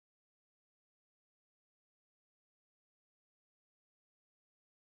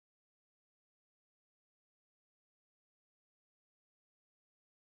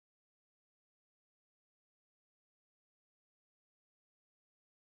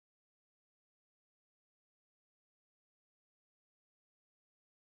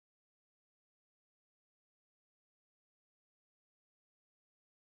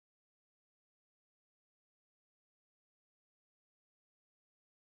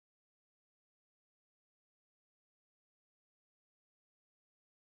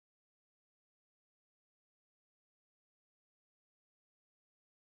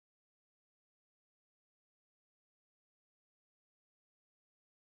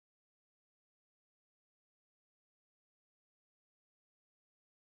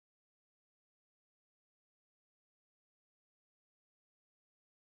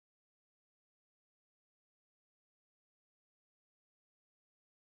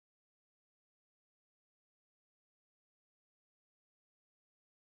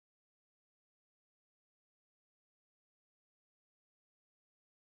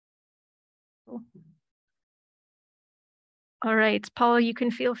All right, Paul, you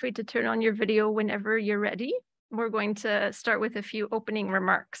can feel free to turn on your video whenever you're ready. We're going to start with a few opening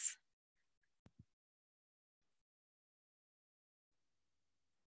remarks.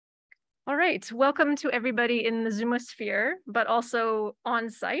 All right, welcome to everybody in the Zoomosphere, but also on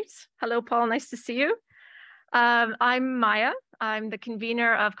site. Hello, Paul, nice to see you. I'm Maya. I'm the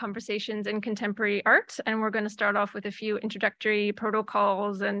convener of Conversations in Contemporary Art, and we're going to start off with a few introductory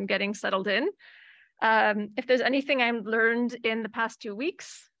protocols and getting settled in. If there's anything I've learned in the past 2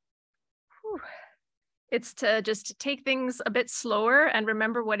 weeks, it's to just take things a bit slower and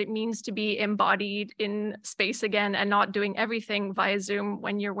remember what it means to be embodied in space again and not doing everything via Zoom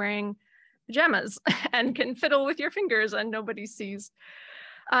when you're wearing pajamas and can fiddle with your fingers and nobody sees.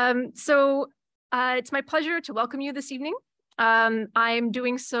 It's my pleasure to welcome you this evening. I'm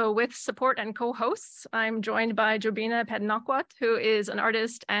doing so with support and co-hosts. I'm joined by Jobina Pednakwat, who is an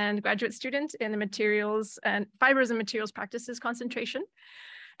artist and graduate student in the Materials and Fibers and Materials Practices concentration.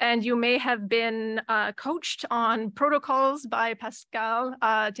 And you may have been coached on protocols by Pascal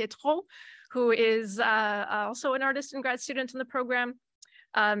Tétrault, who is also an artist and grad student in the program,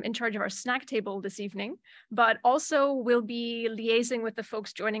 in charge of our snack table this evening, but also will be liaising with the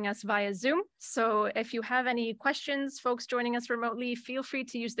folks joining us via Zoom. So if you have any questions, folks joining us remotely, feel free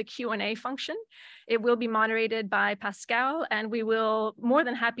to use the Q&A function. It will be moderated by Pascal, and we will more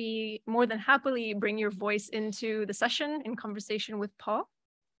than happily bring your voice into the session in conversation with Paul.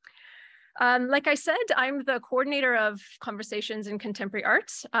 Like I said, I'm the coordinator of Conversations in Contemporary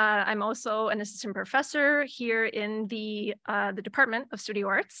Art. I'm also an assistant professor here in the Department of Studio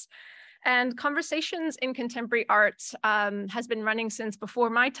Arts. And Conversations in Contemporary Art has been running since before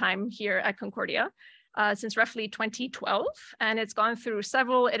my time here at Concordia, since roughly 2012. And it's gone through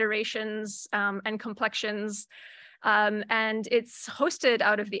several iterations and complexions. And it's hosted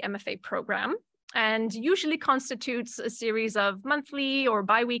out of the MFA program, and usually constitutes a series of monthly or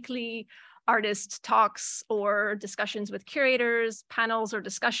bi-weekly artist talks or discussions with curators, panels or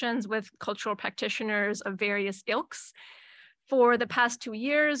discussions with cultural practitioners of various ilks. For the past 2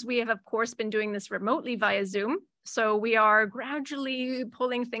 years, we have, of course, been doing this remotely via Zoom. So we are gradually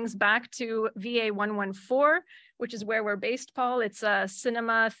pulling things back to VA 114, which is where we're based, Paul. It's a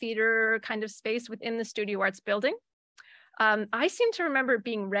cinema, theater kind of space within the Studio Arts building. I seem to remember it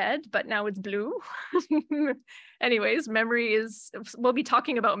being red, but now it's blue. Anyways, we'll be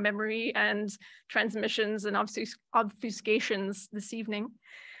talking about memory and transmissions and obfuscations this evening.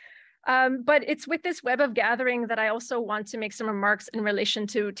 But it's with this web of gathering that I also want to make some remarks in relation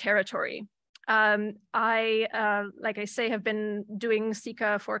to territory. Like I say, have been doing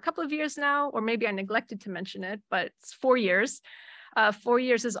SICA for a couple of years now, or maybe I neglected to mention it, but it's 4 years. 4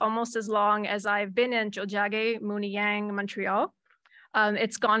 years is almost as long as I've been in Tiohtià:ke, Mooniyang, Montreal.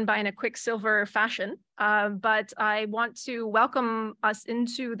 It's gone by in a quicksilver fashion, but I want to welcome us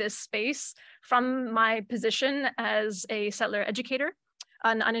into this space from my position as a settler educator,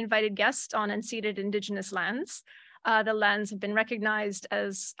 an uninvited guest on unceded Indigenous lands. The lands have been recognized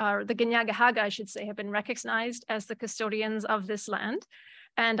as, the Ginyaga-Haga, I should say, have been recognized as the custodians of this land.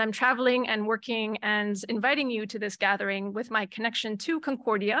 And I'm traveling and working and inviting you to this gathering with my connection to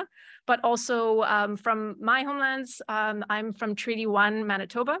Concordia, but also from my homelands. I'm from Treaty 1,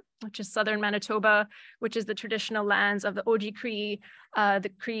 Manitoba, which is southern Manitoba, which is the traditional lands of the Oji Cree, the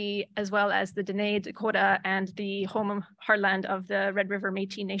Cree, as well as the Dene, Dakota, and the home heartland of the Red River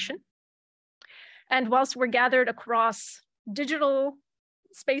Métis Nation. And whilst we're gathered across digital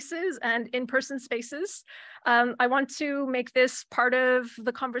spaces and in-person spaces, I want to make this part of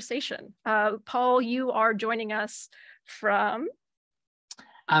the conversation. Paul, you are joining us from?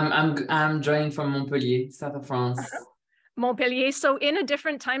 I'm joining from Montpellier, south of France. Montpellier, so in a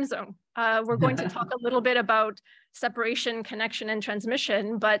different time zone. We're going to talk a little bit about separation, connection, and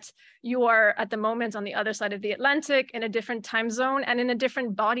transmission, but you are at the moment on the other side of the Atlantic in a different time zone and in a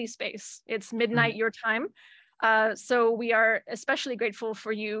different body space. It's midnight your time. So we are especially grateful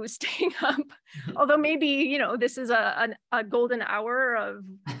for you staying up, although maybe, you know, this is a golden hour of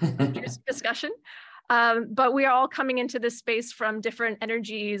discussion, but we are all coming into this space from different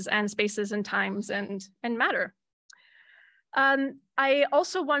energies and spaces and times and matter. I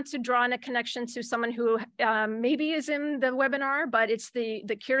also want to draw in a connection to someone who maybe is in the webinar, but it's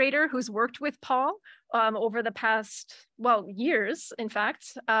the curator who's worked with Paul over the past, well, years, in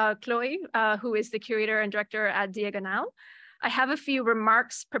fact, Chloe, who is the curator and director at Diagonal. I have a few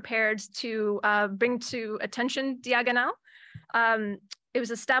remarks prepared to bring to attention Diagonal. It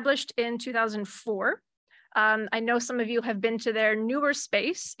was established in 2004. I know some of you have been to their newer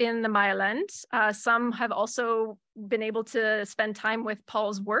space in the Mayaland. Some have also been able to spend time with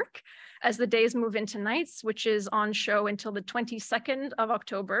Paul's work as the days move into nights, which is on show until the 22nd of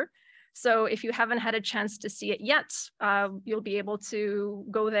October. So if you haven't had a chance to see it yet, you'll be able to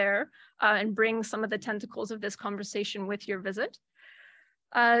go there and bring some of the tentacles of this conversation with your visit.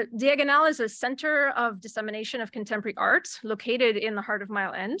 Diagonal is a center of dissemination of contemporary art located in the heart of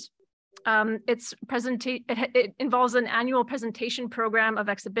Mile End. It involves an annual presentation program of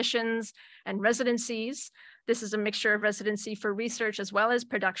exhibitions and residencies. This is a mixture of residency for research as well as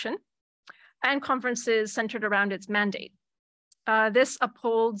production, and conferences centered around its mandate. This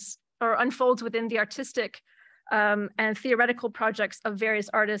upholds or unfolds within the artistic and theoretical projects of various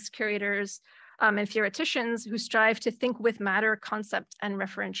artists, curators, and theoreticians who strive to think with matter, concept, and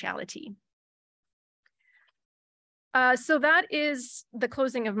referentiality. So that is the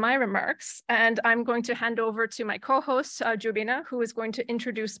closing of my remarks, and I'm going to hand over to my co-host, Jobina, who is going to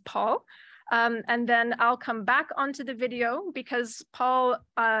introduce Paul. And then I'll come back onto the video because Paul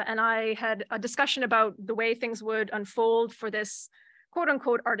and I had a discussion about the way things would unfold for this quote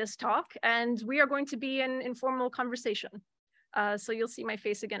unquote artist talk, and we are going to be in informal conversation. So you'll see my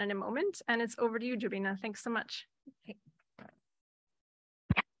face again in a moment, and it's over to you, Jobina. Thanks so much. Okay.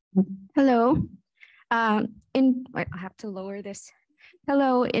 Hello. I have to lower this.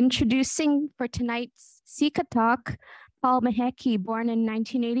 Hello, introducing for tonight's Sika talk, Paul Maheke, born in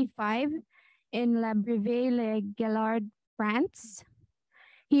 1985 in La Breville-les-Gaillards, France.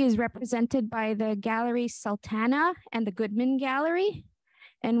 He is represented by the Gallery Sultana and the Goodman Gallery.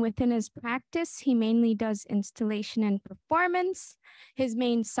 And within his practice, he mainly does installation and performance. His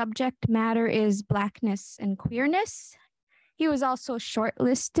main subject matter is Blackness and queerness. He was also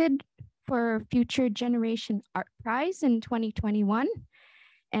shortlisted for Future Generation Art Prize in 2021.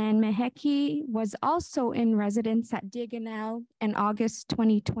 And Maheke was also in residence at Diagonal in August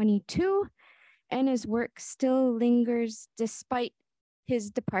 2022, and his work still lingers despite his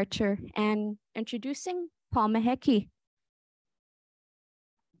departure. And introducing Paul Maheke.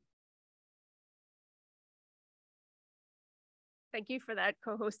 Thank you for that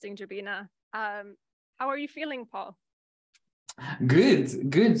co-hosting, Jobina. How are you feeling, Paul? Good,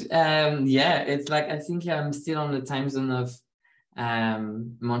 good. Yeah, it's like I think I'm still on the time zone of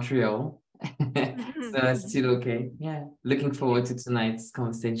Montreal, so it's still okay. Yeah, looking forward to tonight's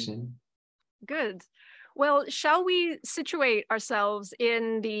conversation. Good. Well, shall we situate ourselves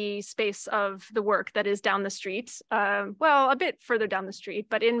in the space of the work that is down the street? Well, a bit further down the street,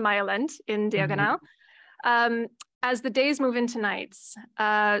 but in Mile End, in Diagonal. As the days move into nights,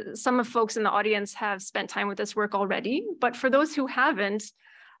 some of folks in the audience have spent time with this work already, but for those who haven't,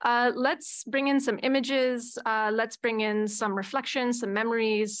 let's bring in some images, let's bring in some reflections, some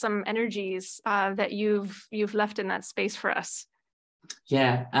memories, some energies that you've left in that space for us.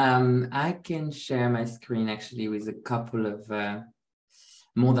 Yeah, I can share my screen actually with a couple of,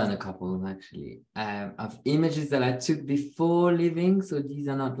 more than a couple actually, of images that I took before leaving. So these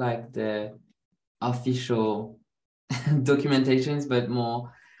are not like the official documentations, but more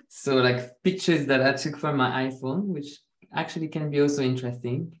so like pictures that I took from my iPhone, which actually can be also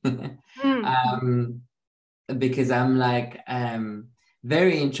interesting. Because I'm like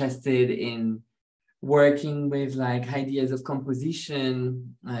very interested in working with like ideas of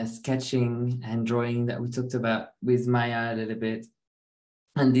composition, sketching and drawing that we talked about with Maya a little bit.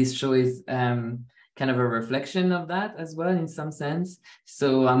 And this show is kind of a reflection of that as well in some sense.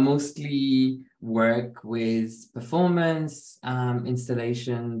 So I mostly work with performance,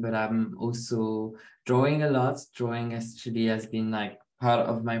 installation, but I'm also drawing a lot. Drawing actually has been like part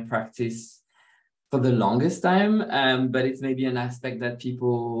of my practice for the longest time, but it's maybe an aspect that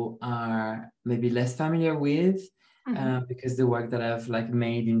people are maybe less familiar with, because the work that I've like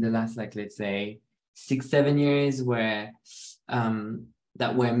made in the last, like, let's say 6-7 years where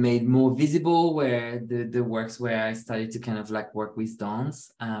that were made more visible, where the works where I started to kind of like work with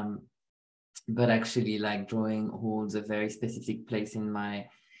dance, but actually like drawing holds a very specific place in my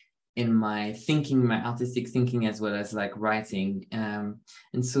thinking, my artistic thinking, as well as like writing. And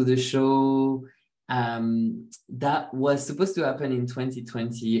so the show that was supposed to happen in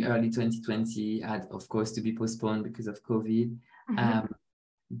 2020, early 2020, had of course to be postponed because of COVID.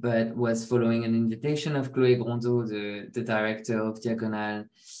 But was following an invitation of Chloé Grondeau, the director of Diagonal,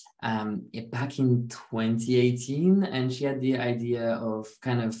 back in 2018. And she had the idea of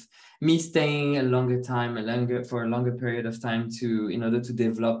kind of me staying a longer time, for a longer period of time in order to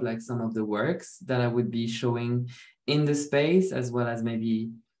develop like some of the works that I would be showing in the space, as well as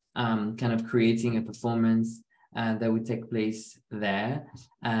maybe kind of creating a performance that would take place there.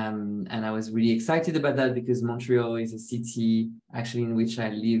 And I was really excited about that because Montreal is a city actually in which I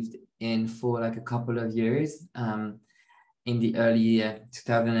lived in for like a couple of years in in the early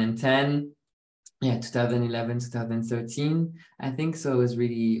 2010, 2011, 2013, I think. So I was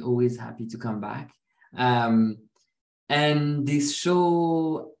really always happy to come back. And this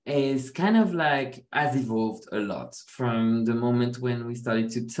show is kind of like has evolved a lot from the moment when we started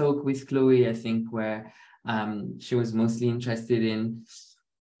to talk with Chloe, I think, where she was mostly interested in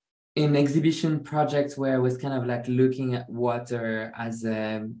exhibition projects where I was kind of like looking at water as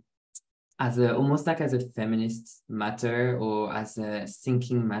a almost like as a feminist matter or as a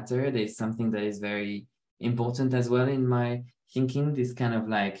thinking matter. There's something that is very important as well in my thinking, this kind of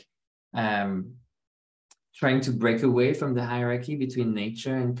like trying to break away from the hierarchy between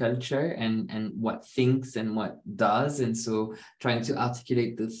nature and culture and what thinks and what does. And so trying to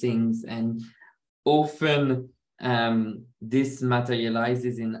articulate the things, and often this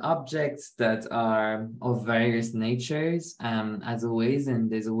materializes in objects that are of various natures, as always,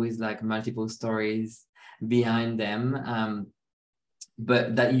 and there's always like multiple stories behind them,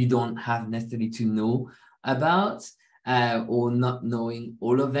 but that you don't have necessarily to know about, or not knowing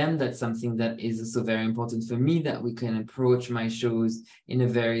all of them. That's something that is also very important for me, that we can approach my shows in a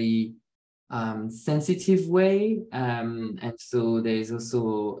very sensitive way, and so there's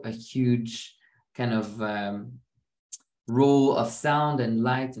also a huge kind of role of sound and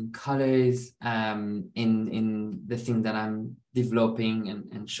light and colors in the thing that I'm developing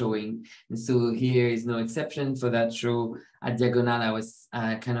and showing. And so here is no exception. For that show at Diagonal, I was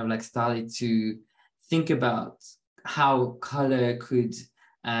kind of like started to think about how color could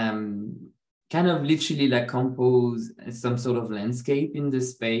kind of literally like compose some sort of landscape in the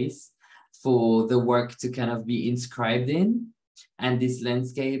space for the work to kind of be inscribed in. And this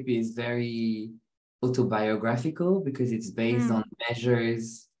landscape is very autobiographical because it's based on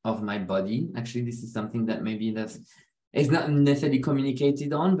measures of my body. Actually, this is something that maybe is not necessarily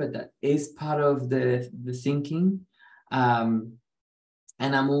communicated on, but that is part of the thinking. And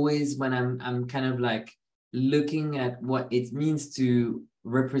I'm always, when I'm kind of like looking at what it means to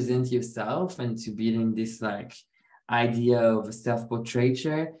represent yourself and to building this like idea of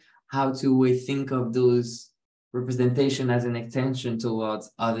self-portraiture, how to always think of those representation as an extension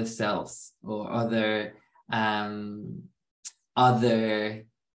towards other selves or other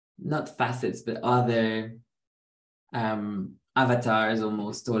not facets, but other avatars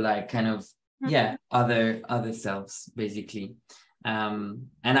almost, or like kind of other selves basically. And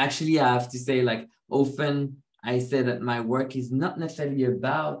actually I have to say, like, often I say that my work is not necessarily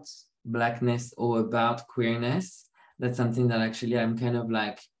about Blackness or about queerness. That's something that actually I'm kind of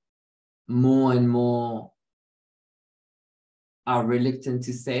like more and more are reluctant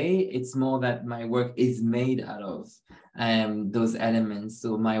to say. It's more that my work is made out of those elements.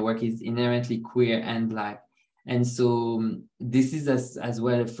 So my work is inherently queer and Black. And so this is as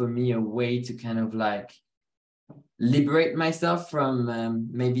well for me a way to kind of like liberate myself from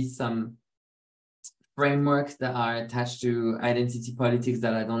maybe some frameworks that are attached to identity politics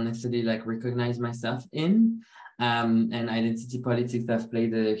that I don't necessarily like recognize myself in. And identity politics have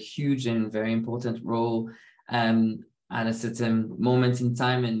played a huge and very important role at a certain moment in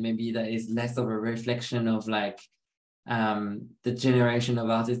time, and maybe that is less of a reflection of like the generation of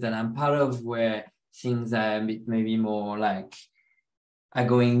artists that I'm part of, where things are a bit maybe more like are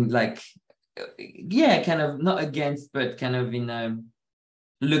going like kind of not against, but kind of in a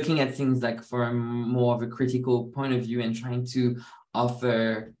looking at things like from more of a critical point of view and trying to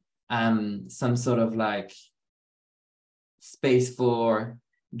offer some sort of like space for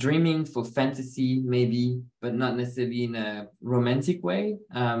dreaming, for fantasy maybe, but not necessarily in a romantic way.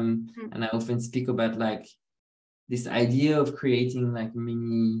 And I often speak about like this idea of creating like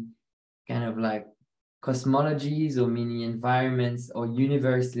mini kind of like cosmologies or mini environments or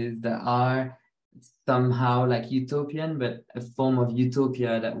universes that are somehow like utopian, but a form of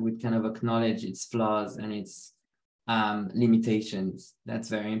utopia that would kind of acknowledge its flaws and its limitations. That's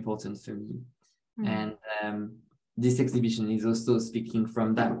very important for me. And this exhibition is also speaking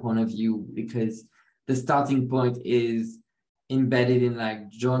from that point of view, because the starting point is embedded in like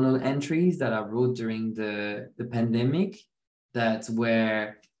journal entries that I wrote during the pandemic that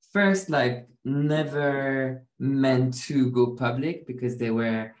were first like never meant to go public, because they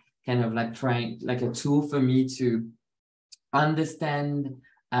were kind of like trying like a tool for me to understand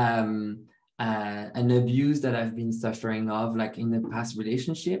an abuse that I've been suffering of like in the past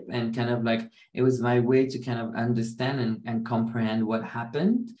relationship, and kind of like it was my way to kind of understand and comprehend what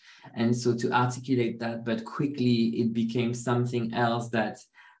happened. And so to articulate that, but quickly it became something else that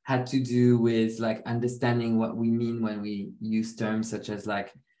had to do with like understanding what we mean when we use terms such as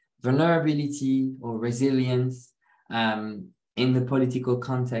like vulnerability or resilience in the political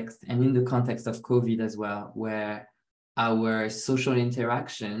context and in the context of COVID as well, where our social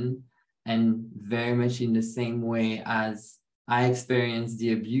interaction, and very much in the same way as I experienced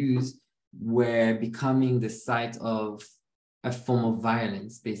the abuse, were becoming the site of a form of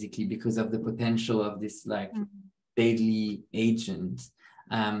violence, basically, because of the potential of this like deadly agent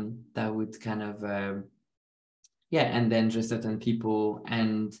that would kind of endanger certain people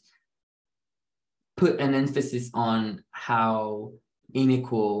and put an emphasis on how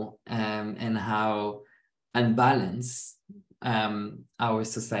unequal and how unbalanced our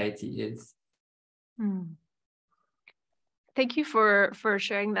society is. Thank you for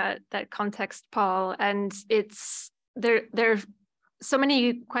sharing that context, Paul. And it's there are so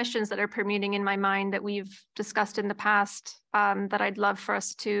many questions that are permeating in my mind that we've discussed in the past that I'd love for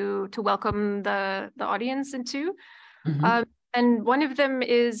us to welcome the audience into. And one of them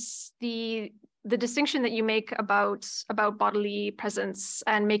is the distinction that you make about bodily presence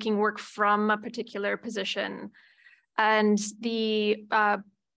and making work from a particular position, and the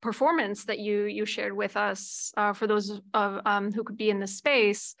performance that you shared with us for those who could be in the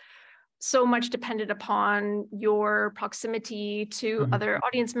space, so much depended upon your proximity to other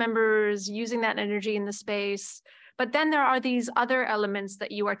audience members, using that energy in the space. But then there are these other elements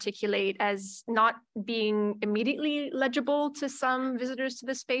that you articulate as not being immediately legible to some visitors to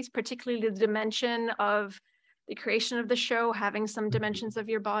the space, particularly the dimension of the creation of the show, having some dimensions of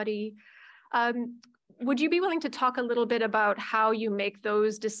your body. Would you be willing to talk a little bit about how you make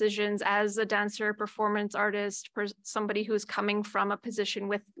those decisions as a dancer, performance artist, somebody who's coming from a position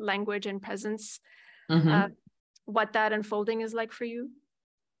with language and presence, what that unfolding is like for you?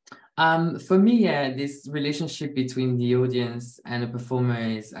 For me, this relationship between the audience and the performer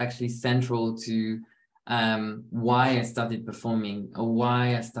is actually central to why I started performing, or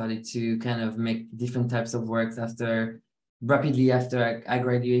why I started to kind of make different types of works rapidly after I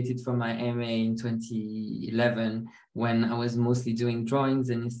graduated from my MA in 2011. When I was mostly doing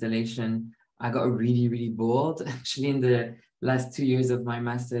drawings and installation, I got really, really bored actually in the last 2 years of my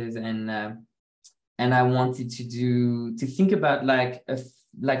master's, and I wanted to think about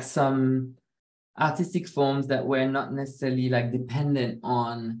like some artistic forms that were not necessarily like dependent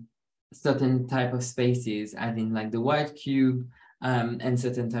on certain type of spaces, I think like the white cube and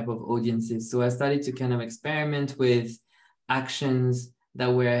certain type of audiences. So I started to kind of experiment with actions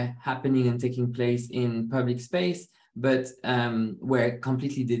that were happening and taking place in public space, but were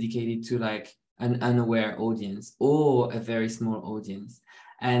completely dedicated to like an unaware audience or a very small audience.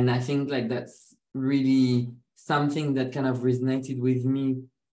 And I think like that's really something that kind of resonated with me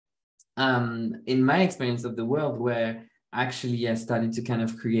in my experience of the world, where actually I started to kind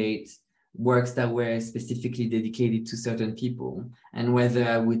of create works that were specifically dedicated to certain people. And whether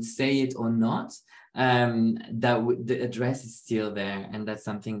I would say it or not, the address is still there. And that's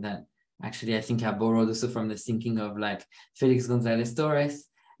something that actually I think I borrowed also from the thinking of like Felix Gonzalez Torres.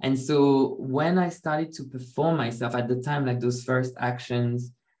 And so when I started to perform myself at the time, like those first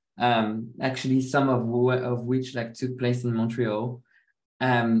actions, actually some of which like took place in Montreal,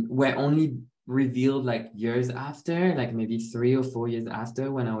 were only revealed like years after, like maybe 3 or 4 years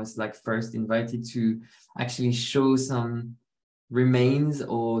after, when I was like first invited to actually show some remains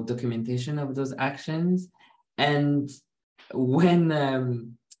or documentation of those actions. And when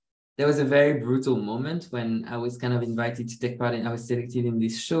there was a very brutal moment when I was kind of invited to take part in, I was selected in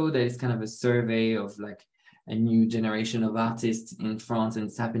this show that is kind of a survey of like a new generation of artists in France, and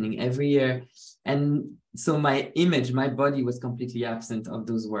it's happening every year. And so my image, my body was completely absent of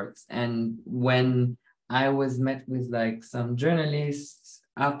those works. And when I was met with like some journalists,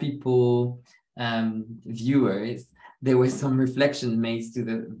 art people, viewers, there was some reflection made to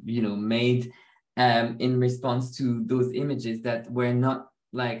the, made in response to those images that were not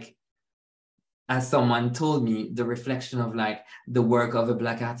like, as someone told me, the reflection of like the work of a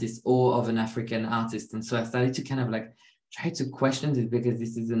Black artist or of an African artist. And so I started to kind of like try to question it, because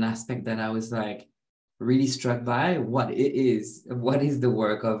this is an aspect that I was like really struck by, what is the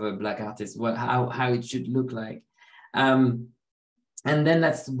work of a Black artist, how it should look like. And then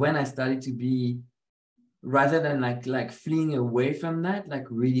that's when I started to be, rather than like fleeing away from that, like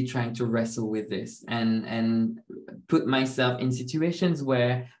really trying to wrestle with this and put myself in situations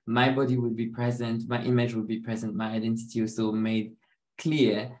where my body would be present, my image would be present, my identity also made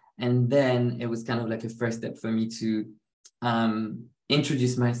clear. And then it was kind of like a first step for me to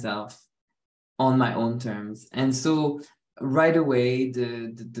introduce myself on my own terms. And so right away,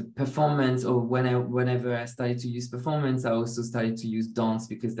 the performance, or whenever I started to use performance, I also started to use dance,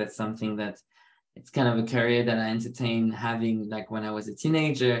 because that's something that it's kind of a career that I entertained having like when I was a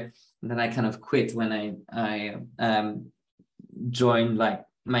teenager, and then I kind of quit when I joined like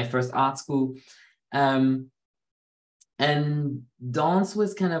my first art school. And And dance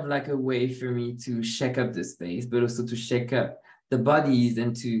was kind of like a way for me to shake up the space, but also to shake up the bodies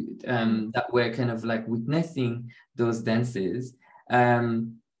and to that were kind of like witnessing those dances.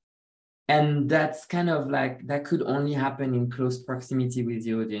 And that's kind of like, that could only happen in close proximity with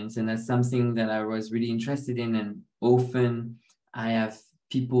the audience. And that's something that I was really interested in. And often I have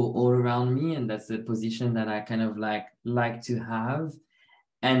people all around me, and that's a position that I kind of like to have.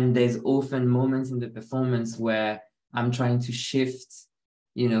 And there's often moments in the performance where I'm trying to shift,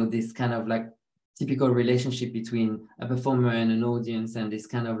 this kind of like typical relationship between a performer and an audience, and this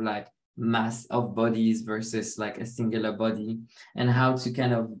kind of like mass of bodies versus like a singular body, and how to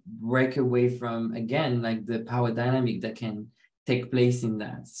kind of break away from, again, like the power dynamic that can take place in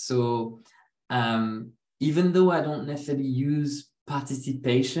that. So even though I don't necessarily use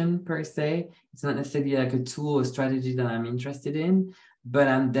participation per se, it's not necessarily like a tool or strategy that I'm interested in, but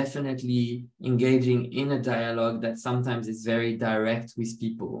I'm definitely engaging in a dialogue that sometimes is very direct with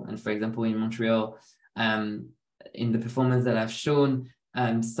people. And for example, in Montreal, in the performance that I've shown,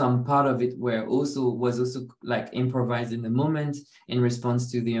 some part of it was also like improvised in the moment in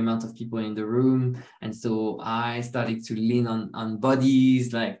response to the amount of people in the room. And so I started to lean on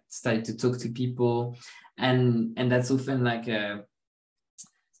bodies, like started to talk to people. And that's often like a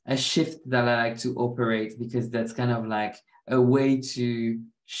shift that I like to operate, because that's kind of like a way to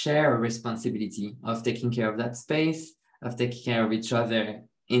share a responsibility of taking care of that space, of taking care of each other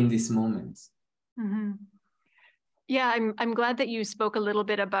in this moment. Mm-hmm. Yeah, I'm glad that you spoke a little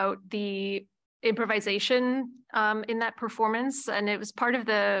bit about the improvisation in that performance, and it was part of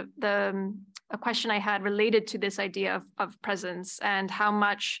a question I had related to this idea of presence and how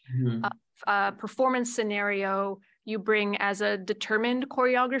much of a performance scenario you bring as a determined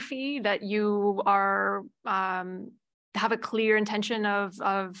choreography that you are have a clear intention of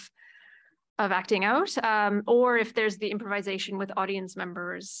acting out, or if there's the improvisation with audience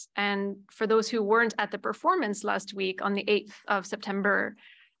members. And for those who weren't at the performance last week on the 8th of September,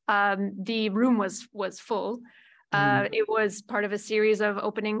 the room was full. It was part of a series of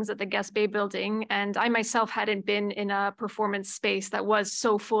openings at the Gaspé building, and I myself hadn't been in a performance space that was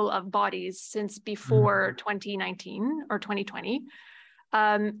so full of bodies since before 2019 or 2020.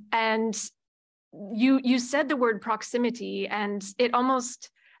 And you said the word proximity, and it almost,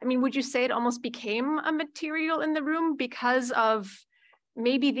 I mean, would you say it almost became a material in the room because of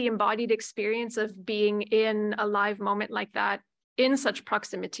maybe the embodied experience of being in a live moment like that in such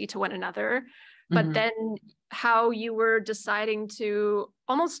proximity to one another, but then how you were deciding to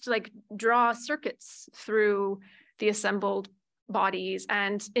almost like draw circuits through the assembled bodies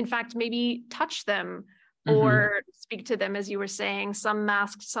and in fact maybe touch them or speak to them, as you were saying, some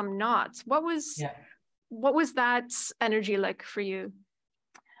masked, some not. What was that energy like for you?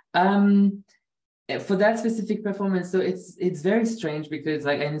 For that specific performance, so it's very strange because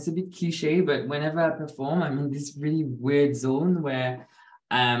like, and it's a bit cliche, but whenever I perform, I'm in this really weird zone where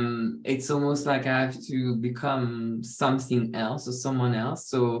it's almost like I have to become something else or someone else.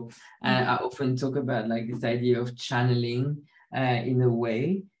 So I often talk about like this idea of channeling in a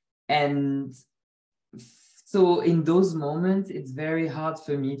way. And so in those moments, it's very hard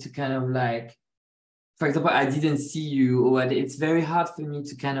for me to kind of like, for example, I didn't see you, or it's very hard for me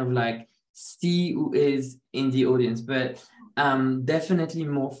to kind of like see who is in the audience, but definitely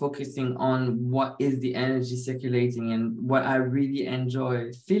more focusing on what is the energy circulating. And what I really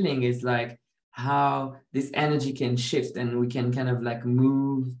enjoy feeling is like how this energy can shift and we can kind of like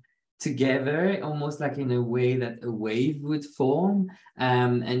move together, almost like in a way that a wave would form.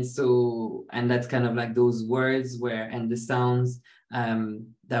 And that's kind of like those words and the sounds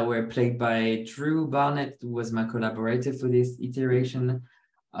that were played by Drew Barnett, who was my collaborator for this iteration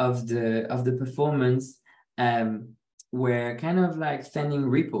of the performance, were kind of like sending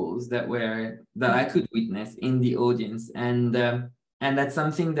ripples that I could witness in the audience. And that's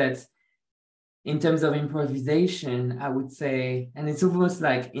something that, in terms of improvisation, I would say, and it's almost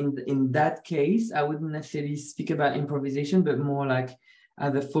like in that case, I wouldn't necessarily speak about improvisation, but more like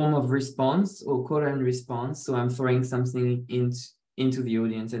the form of response or call and response. So I'm throwing something into the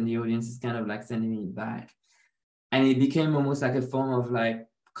audience, and the audience is kind of like sending it back. And it became almost like a form of like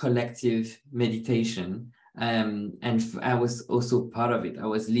collective meditation. And I was also part of it. I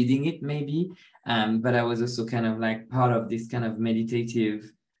was leading it maybe, but I was also kind of like part of this kind of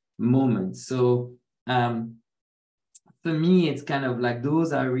meditative moment. So for me, it's kind of like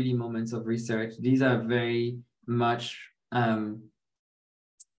those are really moments of research. These are very much for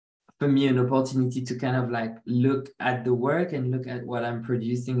me an opportunity to kind of like look at the work and look at what I'm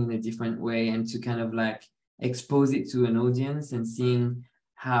producing in a different way, and to kind of like expose it to an audience and seeing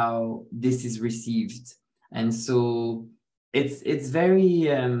how this is received. And so it's very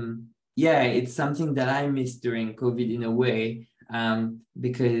it's something that I missed during COVID in a way,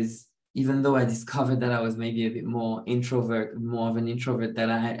 because even though I discovered that I was maybe a bit more of an introvert than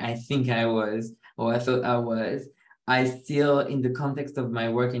I think I was, or I thought I was, I still, in the context of my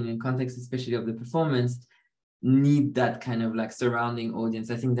work and in context especially of the performance, need that kind of like surrounding audience.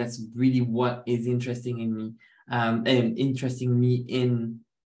 I think that's really what is interesting in me, and interesting me in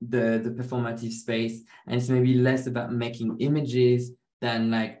the performative space. And it's maybe less about making images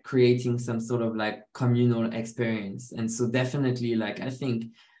than like creating some sort of like communal experience. And so definitely, like, I think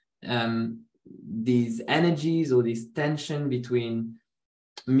these energies or this tension between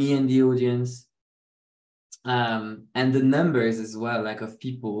me and the audience, and the numbers as well, like of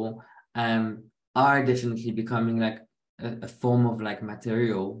people, are definitely becoming like a form of like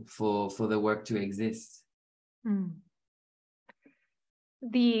material for the work to exist.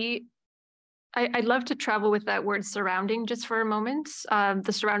 I'd love to travel with that word surrounding just for a moment,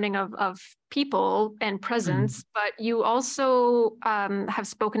 the surrounding of people and presence, but you also have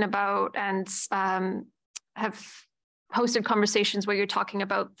spoken about and have hosted conversations where you're talking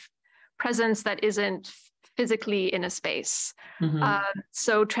about presence that isn't physically in a space.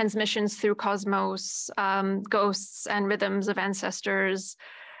 So transmissions through cosmos, ghosts and rhythms of ancestors.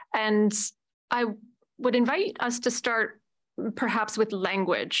 And I would invite us to start perhaps with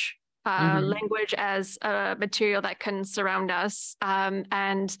language. Language as a material that can surround us,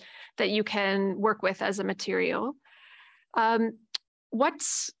 and that you can work with as a material. Do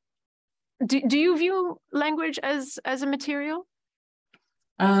you view language as a material?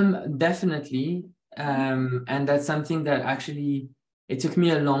 Definitely. And that's something that actually, it took me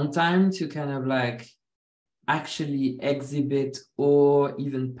a long time to kind of like actually exhibit or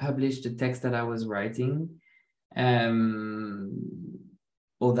even publish the text that I was writing.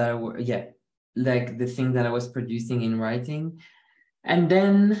 Or that like the thing that I was producing in writing. And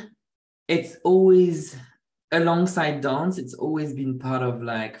then it's always, alongside dance, it's always been part of,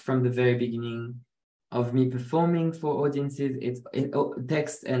 like, from the very beginning of me performing for audiences,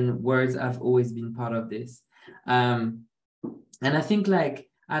 text and words have always been part of this. And I think, like,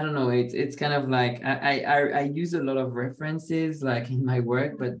 I don't know, it's kind of like, I use a lot of references like in my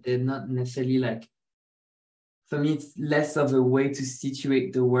work, but they're not necessarily like, for me, it's less of a way to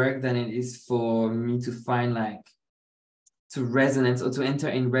situate the work than it is for me to find, like, to resonance or to enter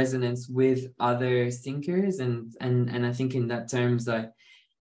in resonance with other thinkers. And I think in that terms, like,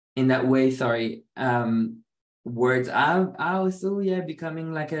 in that way, words are also,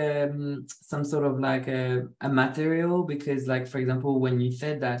 becoming like some sort of like a material, because, like, for example, when you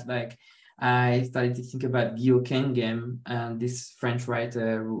said that, like, I started to think about Guillaume Kengem, this French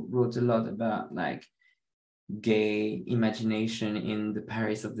writer who wrote a lot about, like, gay imagination in the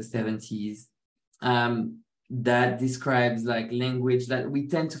Paris of the 70s, that describes, like, language, that we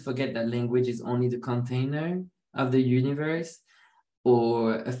tend to forget that language is only the container of the universe,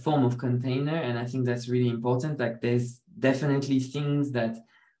 or a form of container. And I think that's really important. Like, there's definitely things that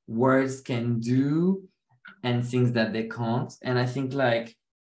words can do and things that they can't. And I think, like,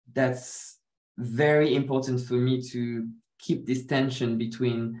 that's very important for me to keep this tension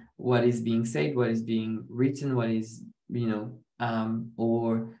between what is being said, what is being written, what is,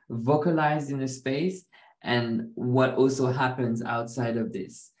 or vocalized in a space, and what also happens outside of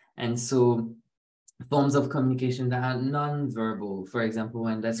this. And so forms of communication that are non-verbal, for example,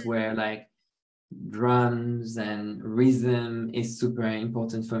 and that's where, like, drums and rhythm is super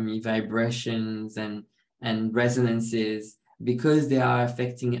important for me, vibrations and resonances, because they are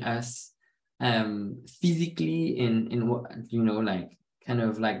affecting us physically in what, like, kind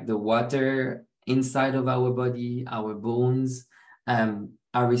of like the water inside of our body, our bones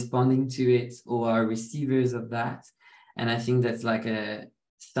are responding to it or are receivers of that. And I think that's like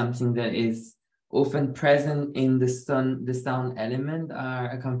something that is often present in the sound element are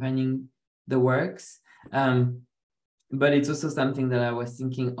accompanying the works. But it's also something that I was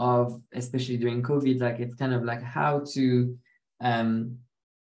thinking of, especially during COVID, like, it's kind of like how to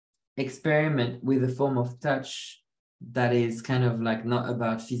experiment with a form of touch that is kind of like not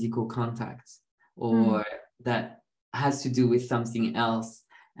about physical contact, or that has to do with something else.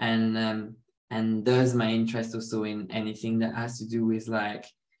 And there's my interest also in anything that has to do with, like,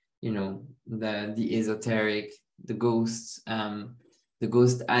 the esoteric, the ghost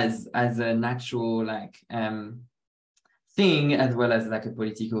as a natural, like, thing, as well as like a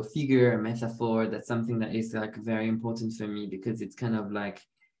political figure, a metaphor. That's something that is, like, very important for me, because it's kind of like,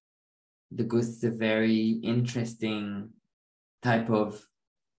 the ghost is a very interesting type of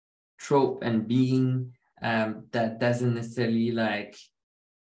trope and being that doesn't necessarily, like,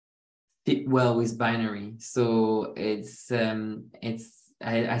 fit well with binary. So I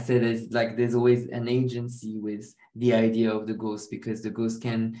said it's like there's always an agency with the idea of the ghost, because the ghost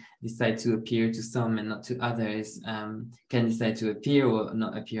can decide to appear to some and not to others, can decide to appear or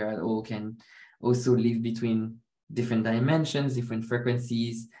not appear at all, can also live between different dimensions, different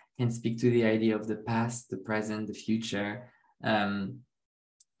frequencies, can speak to the idea of the past, the present, the future, and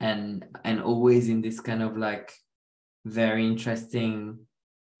always in this kind of like very interesting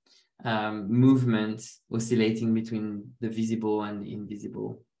movement oscillating between the visible and the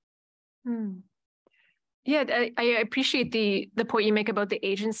invisible. Yeah, I appreciate the point you make about the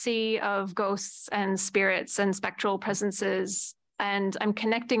agency of ghosts and spirits and spectral presences. And I'm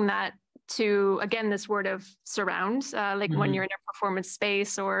connecting that to, again, this word of surround, like when you're in a performance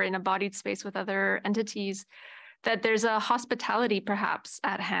space or in a bodied space with other entities, that there's a hospitality perhaps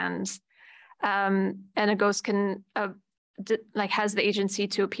at hand. And a ghost can like has the agency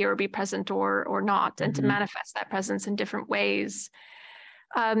to appear or be present or not, and to manifest that presence in different ways.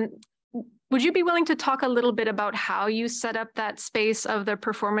 Would you be willing to talk a little bit about how you set up that space of the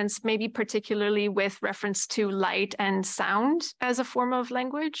performance, maybe particularly with reference to light and sound as a form of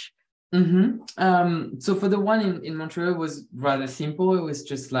language? So for the one in Montreal, it was rather simple. It was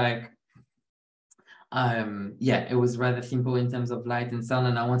just like, it was rather simple in terms of light and sound,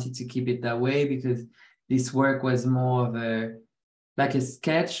 and I wanted to keep it that way because this work was more of like a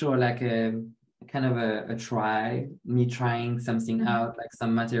sketch, or like a kind of me trying something out, like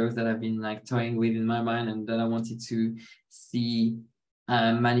some materials that I've been like toying with in my mind and that I wanted to see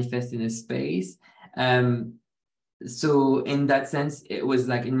manifest in a space. So in that sense, it was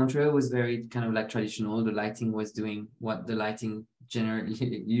like in Montreal, it was very kind of like traditional. The lighting was doing what the lighting generally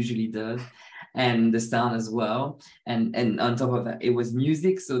usually does, and the sound as well. And on top of that, it was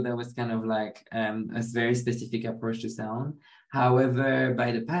music. So that was kind of like a very specific approach to sound. However,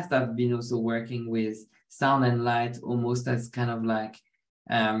 by the past, I've been also working with sound and light almost as kind of like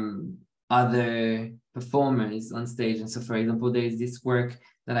other performers on stage. And so, for example, there is this work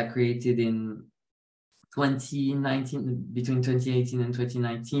that I created in 2019, between 2018 and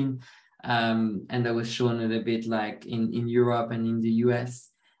 2019, and that was shown a little bit like in Europe and in the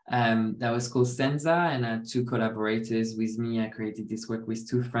US. That was called Senza, and I had two collaborators with me. I created this work with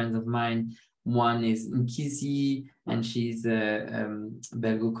two friends of mine. One is Nkisi, and she's a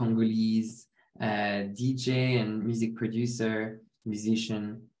Belgo-Congolese DJ and music producer,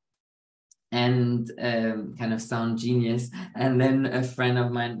 musician, and kind of sound genius. And then a friend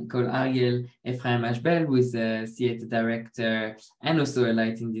of mine called Ariel Ephraim Ashbel, who is a theater director and also a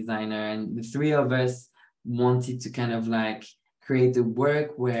lighting designer. And the three of us wanted to kind of like create a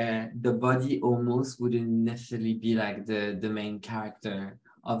work where the body almost wouldn't necessarily be like the main character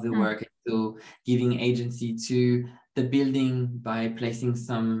of the work. So giving agency to the building by placing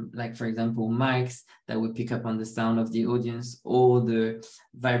some, like, for example, mics that would pick up on the sound of the audience or the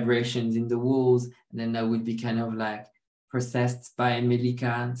vibrations in the walls. And then that would be kind of like processed by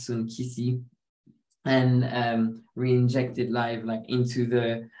Melika Sunkisi and re-injected live like into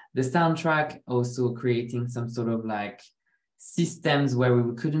the soundtrack, also creating some sort of like systems where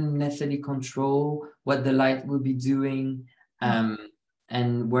we couldn't necessarily control what the light would be doing.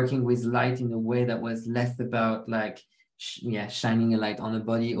 And working with light in a way that was less about like, shining a light on a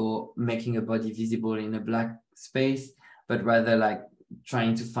body or making a body visible in a black space, but rather like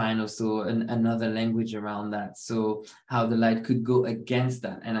trying to find also another language around that. So how the light could go against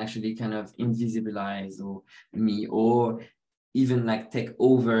that and actually kind of invisibilize me, or even like take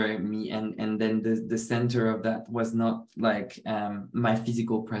over me. And then the center of that was not like my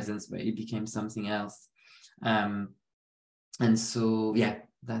physical presence, but it became something else. And so,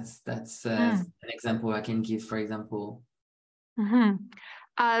 that's an example I can give, for example.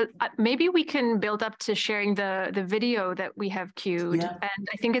 Maybe we can build up to sharing the video that we have queued. And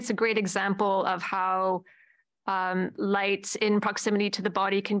I think it's a great example of how light in proximity to the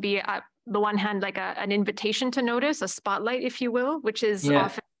body can be, at the one hand, like an invitation to notice, a spotlight, if you will, which is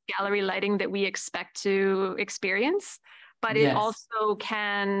often gallery lighting that we expect to experience. But it also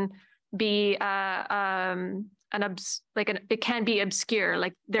can be it can be obscure.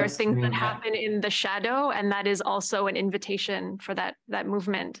 Like there are things that happen in the shadow, and that is also an invitation for that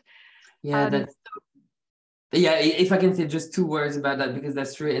movement. If I can say just 2 words about that, because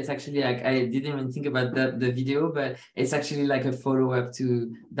that's true. It's actually like, I didn't even think about the video, but it's actually like a follow-up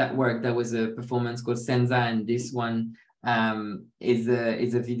to that work. That was a performance called Senza, and this one is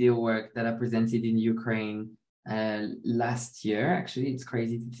a video work that I presented in Ukraine last year. Actually, it's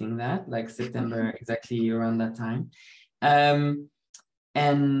crazy to think that, like September, exactly around that time.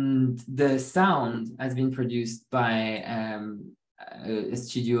 And the sound has been produced by a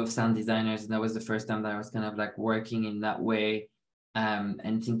studio of sound designers, and that was the first time that I was kind of like working in that way,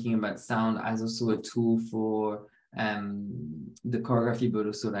 and thinking about sound as also a tool for the choreography, but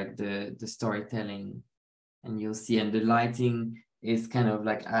also like the storytelling. And you'll see, and the lighting is kind of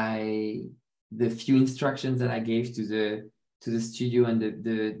like the few instructions that I gave to the studio and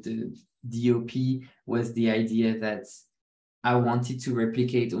the DOP was the idea that I wanted to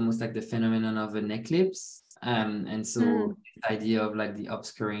replicate almost like the phenomenon of an eclipse. And so the idea of like the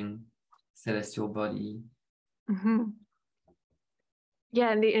obscuring celestial body. Mm-hmm.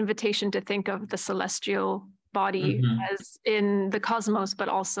 Yeah, and the invitation to think of the celestial body as in the cosmos, but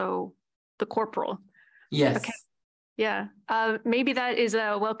also the corporal. Yes. Okay. Yeah. Maybe that is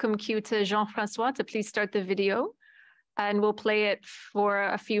a welcome cue to Jean-Francois to please start the video, and we'll play it for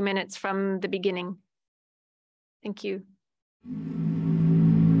a few minutes from the beginning. Thank you.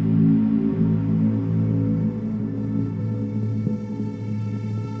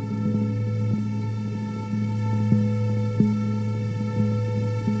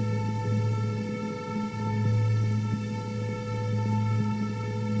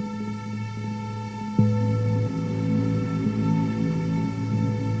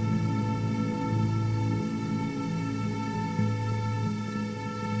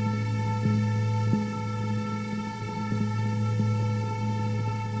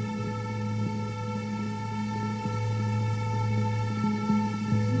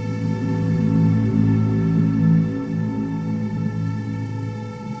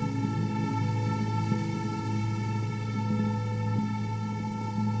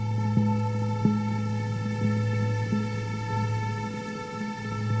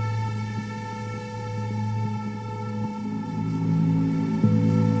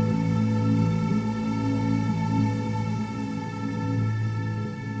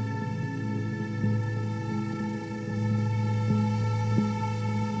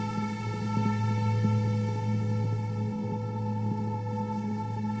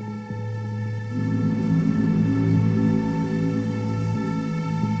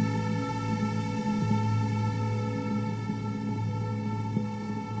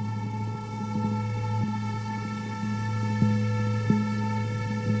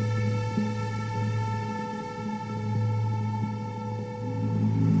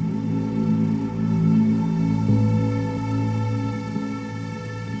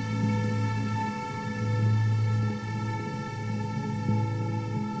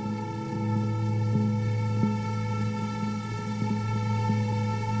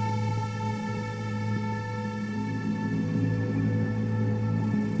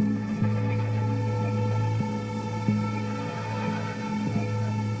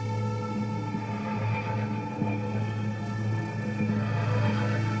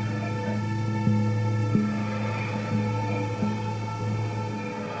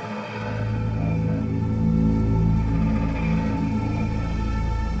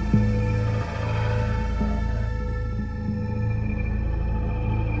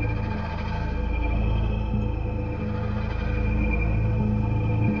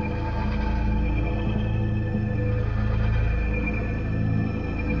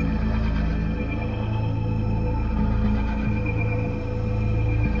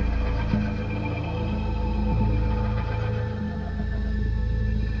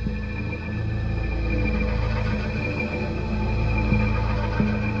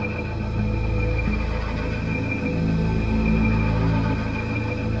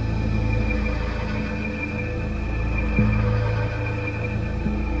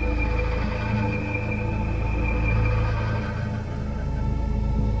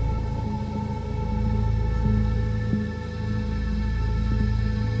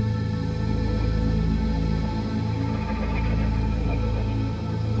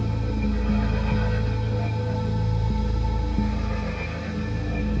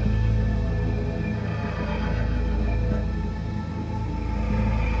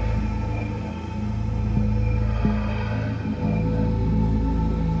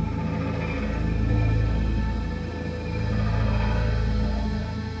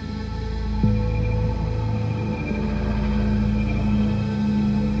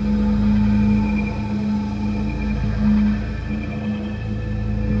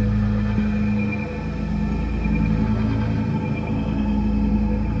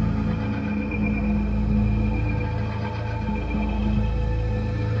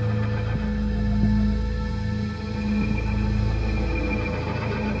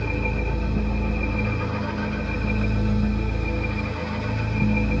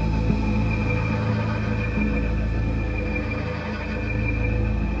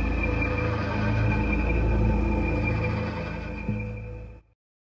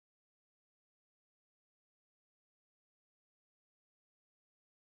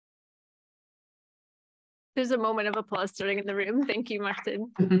 There's a moment of applause starting in the room. Thank you,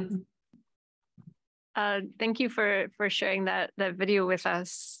 Martin. Thank you for sharing that video with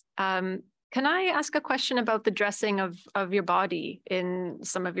us. Can I ask a question about the dressing of your body in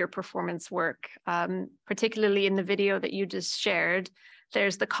some of your performance work, particularly in the video that you just shared?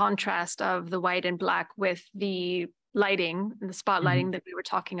 There's the contrast of the white and black with the lighting and the spotlighting that we were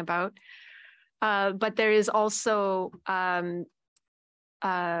talking about. But there is also, sorry,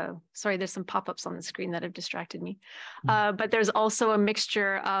 there's some pop-ups on the screen that have distracted me. But there's also a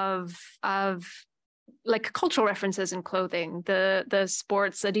mixture of like cultural references in clothing, the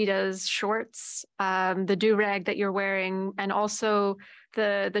sports Adidas shorts, the do-rag that you're wearing, and also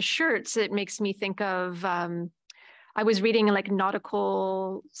the shirts. It makes me think of, I was reading like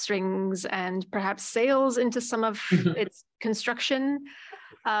nautical strings and perhaps sails into some of its construction.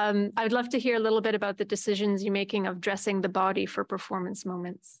 I would love to hear a little bit about the decisions you're making of dressing the body for performance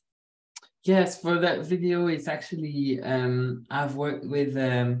moments. Yes, for that video, it's actually, I've worked with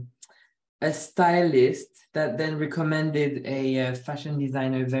a stylist that then recommended a fashion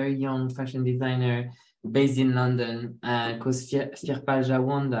designer, very young fashion designer based in London, called Firpal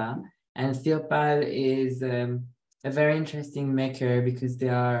Jawanda. And Firpal is a very interesting maker because they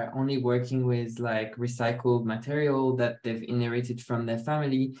are only working with like recycled material that they've inherited from their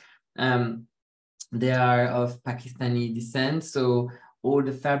family. They are of Pakistani descent, so all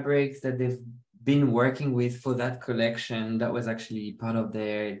the fabrics that they've been working with for that collection, that was actually part of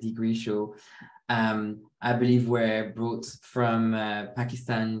their degree show, I believe were brought from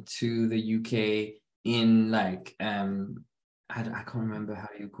Pakistan to the UK in like, I can't remember how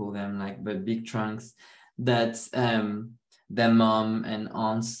you call them, like, but big trunks that their mom and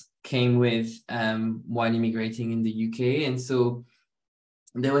aunts came with while immigrating in the UK. And so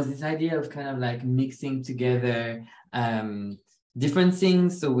there was this idea of kind of like mixing together different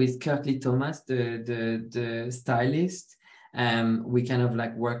things. So with Kirtley Thomas, the stylist, we kind of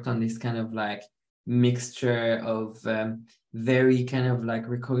like worked on this kind of like mixture of very kind of like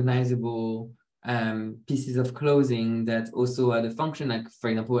recognizable pieces of clothing that also had a function. Like, for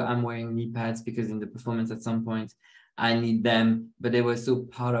example, I'm wearing knee pads because in the performance at some point I need them, but they were so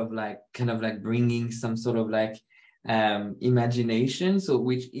part of like kind of like bringing some sort of like imagination. So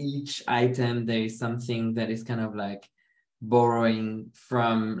with each item there is something that is kind of like borrowing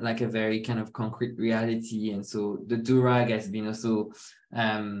from like a very kind of concrete reality. And so the durag has been also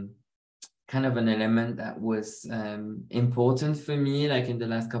kind of an element that was important for me, like in the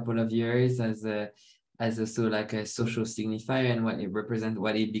last couple of years, as also like a social signifier and what it represents,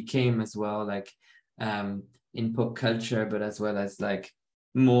 what it became as well, like in pop culture, but as well as like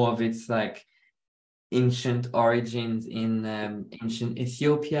more of its like ancient origins in ancient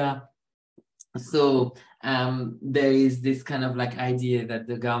Ethiopia. So there is this kind of like idea that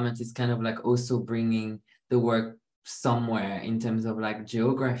the garment is kind of like also bringing the work somewhere in terms of like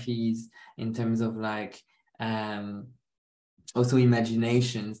geographies, in terms of like also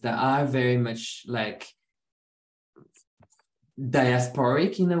imaginations that are very much like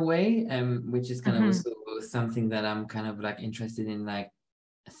diasporic in a way, which is kind of also something that I'm kind of like interested in like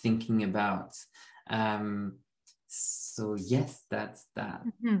thinking about. So yes, that's that.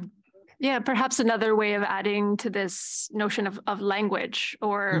 Yeah, perhaps another way of adding to this notion of language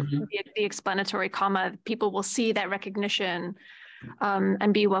or the explanatory comma, people will see that recognition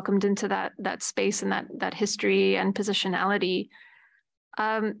and be welcomed into that space and that history and positionality.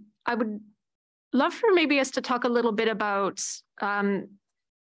 I would love for maybe us to talk a little bit about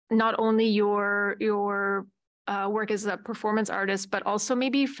not only your work as a performance artist, but also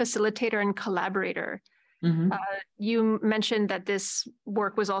maybe facilitator and collaborator. You mentioned that this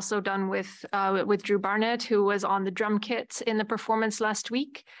work was also done with Drew Barnett, who was on the drum kit in the performance last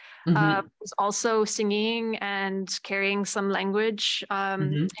week. Was also singing and carrying some language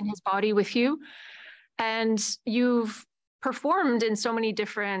in his body with you. And you've performed in so many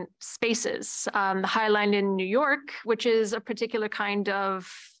different spaces. The High Line in New York, which is a particular kind of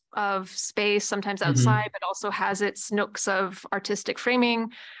space, sometimes outside, but also has its nooks of artistic framing.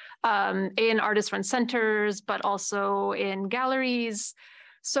 In artist-run centers, but also in galleries.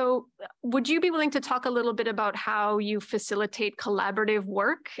 So would you be willing to talk a little bit about how you facilitate collaborative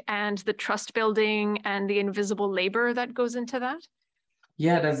work and the trust building and the invisible labor that goes into that?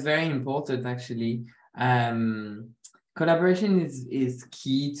 Yeah, that's very important, actually. Collaboration is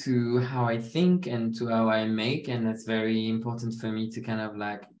key to how I think and to how I make, and that's very important for me to kind of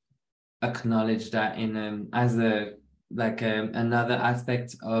like acknowledge that in as a like another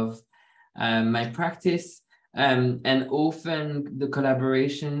aspect of my practice, and often the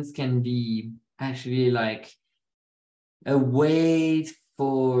collaborations can be actually like a way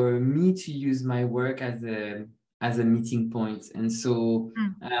for me to use my work as a meeting point. And so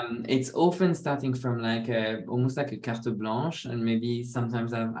it's often starting from like almost like a carte blanche, and maybe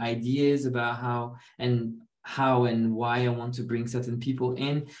sometimes I have ideas about how and why I want to bring certain people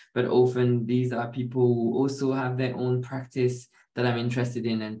in, but often these are people who also have their own practice that I'm interested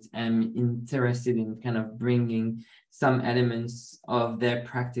in, and am interested in kind of bringing some elements of their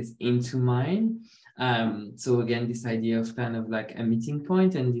practice into mine. So again, this idea of kind of like a meeting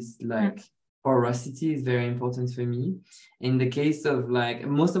point and this like porosity is very important for me. In the case of like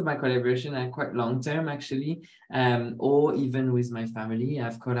most of my collaboration are quite long-term actually, or even with my family.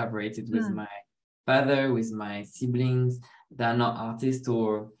 I've collaborated with my father, with my siblings that are not artists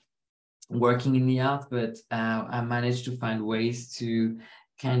or working in the art, but I managed to find ways to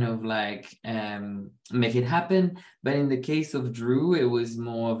kind of like make it happen. But in the case of Drew, it was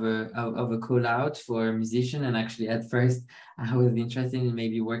more of a call out for a musician. And actually at first I was interested in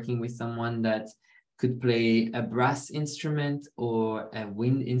maybe working with someone that could play a brass instrument or a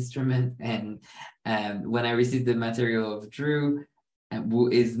wind instrument. And when I received the material of Drew, who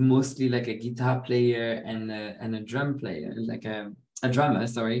is mostly like a guitar player and a drum player, like a drummer,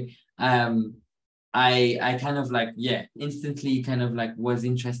 sorry. I kind of like, instantly kind of like was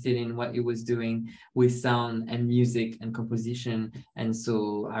interested in what it was doing with sound and music and composition. And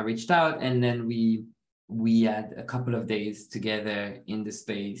so I reached out, and then we had a couple of days together in the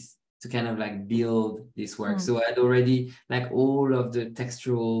space to kind of like build this work. So I had already like all of the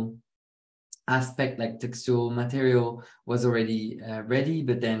textual aspect, like textual material was already ready,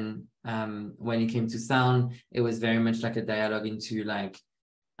 but then when it came to sound, it was very much like a dialogue into like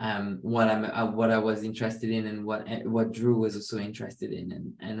what I was interested in, and what Drew was also interested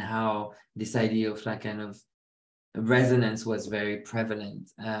in, and how this idea of like kind of resonance was very prevalent.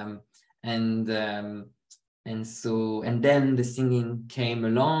 And then the singing came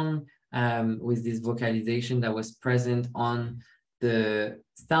along with this vocalization that was present on the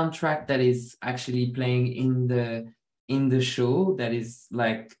soundtrack that is actually playing in the show that is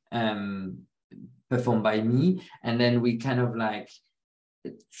like performed by me. And then we kind of like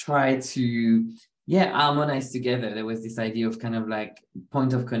try to harmonize together. There was this idea of kind of like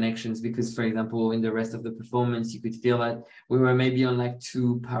point of connections, because for example in the rest of the performance you could feel that we were maybe on like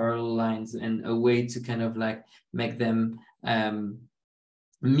two parallel lines, and a way to kind of like make them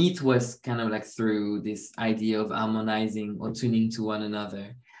meet was kind of like through this idea of harmonizing or tuning to one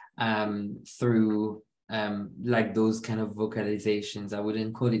another through like those kind of vocalizations. I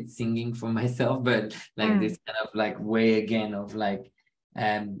wouldn't call it singing for myself, but like this kind of like way again of like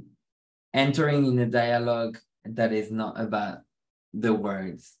entering in a dialogue that is not about the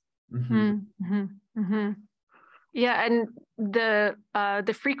words. Yeah, and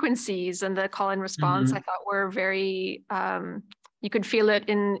the frequencies and the call and response I thought were very you could feel it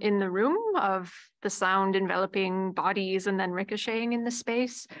in the room of the sound enveloping bodies and then ricocheting in the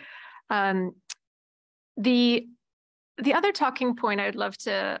space. The other talking point I'd love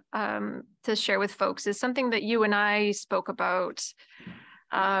to share with folks is something that you and I spoke about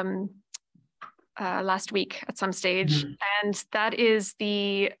last week at some stage, and that is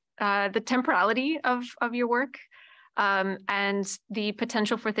the temporality of your work, and the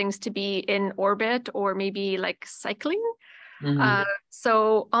potential for things to be in orbit or maybe like cycling.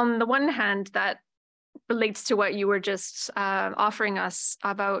 So on the one hand, that relates to what you were just offering us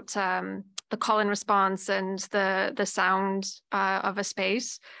about the call and response and the sound of a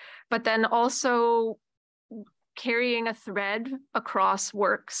space, but then also carrying a thread across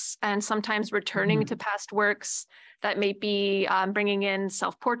works and sometimes returning to past works that may be bringing in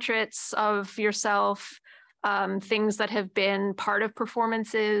self-portraits of yourself, things that have been part of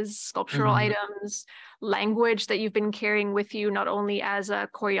performances, sculptural items, language that you've been carrying with you, not only as a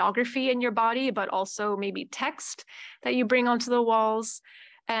choreography in your body, but also maybe text that you bring onto the walls.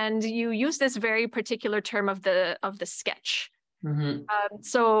 And you use this very particular term of the sketch.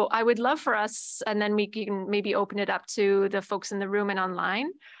 So I would love for us, and then we can maybe open it up to the folks in the room and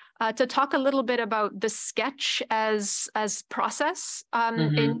online, to talk a little bit about the sketch as process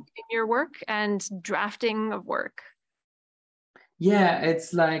in your work and drafting of work. Yeah,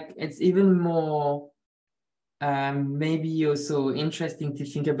 it's like, it's even more maybe also interesting to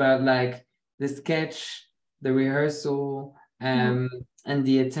think about like the sketch, the rehearsal, and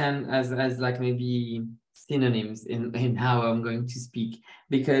the attempt as like maybe synonyms in how I'm going to speak,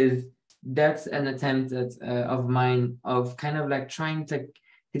 because that's an attempt of mine of kind of like trying to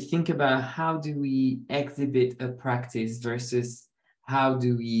think about how do we exhibit a practice versus how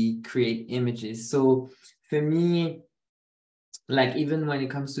do we create images. So for me, like even when it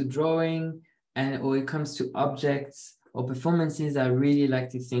comes to drawing or it comes to objects or performances, I really like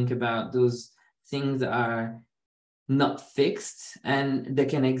to think about those things that are not fixed and they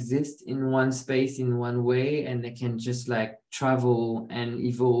can exist in one space in one way, and they can just like travel and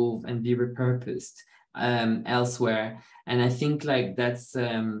evolve and be repurposed elsewhere. And I think like that's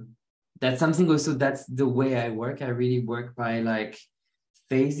something also, that's the way I work. I really work by like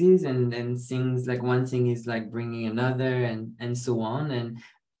phases, and things like one thing is like bringing another and so on.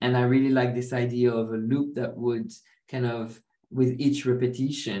 And I really like this idea of a loop that would kind of, with each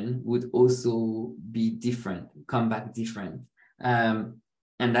repetition, would also be different, come back different. And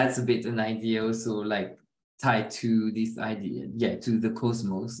that's a bit an idea also like tied to this idea, to the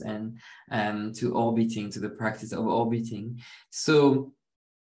cosmos and to orbiting, to the practice of orbiting. So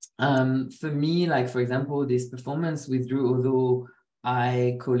for me, like, for example, this performance with Drew, although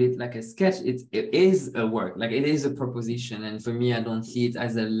I call it like a sketch, it is a work, like it is a proposition. And for me, I don't see it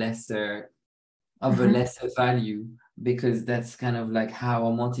as a lesser value, because that's kind of like how I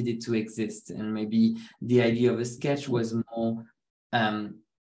wanted it to exist. And maybe the idea of a sketch was more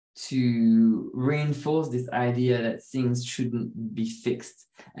to reinforce this idea that things shouldn't be fixed.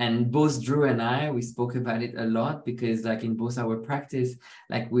 And both Drew and I, we spoke about it a lot, because like in both our practice,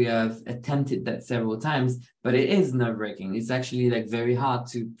 like we have attempted that several times, but it is nerve-wracking. It's actually like very hard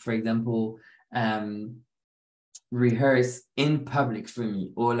to, for example, rehearse in public for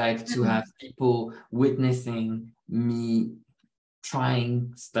me, or like to have people witnessing me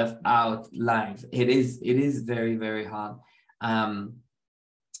trying stuff out live. It is very, very hard.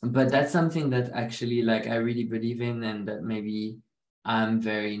 But that's something that actually like I really believe in, and that maybe I'm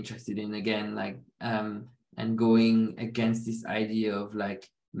very interested in again, like and going against this idea of like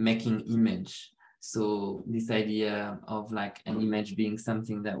making image. So this idea of like an image being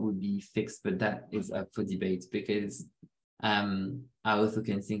something that would be fixed, but that is up for debate, because I also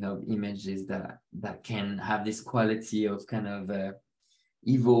can think of images that can have this quality of kind of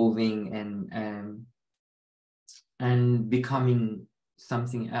evolving and becoming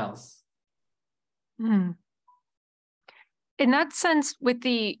something else. In that sense, with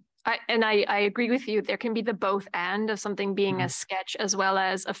I agree with you, there can be the both and of something being a sketch as well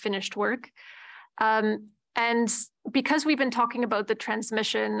as a finished work. And because we've been talking about the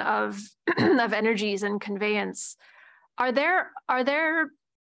transmission of of energies and conveyance, are there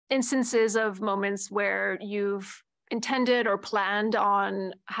instances of moments where you've intended or planned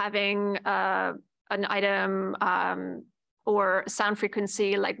on having an item or sound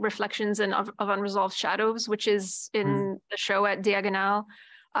frequency like reflections of unresolved shadows, which is in the show at Diagonal,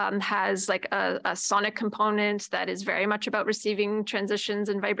 has like a sonic component that is very much about receiving transitions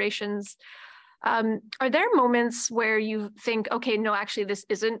and vibrations. Are there moments where you think, okay, no, actually this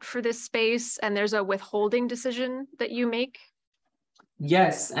isn't for this space, and there's a withholding decision that you make?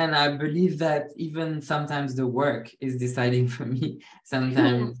 Yes, and I believe that even sometimes the work is deciding for me.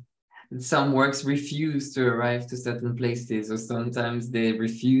 Sometimes some works refuse to arrive to certain places, or sometimes they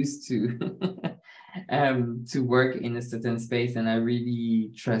refuse to work in a certain space, and I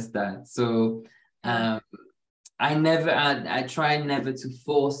really trust that. So I try never to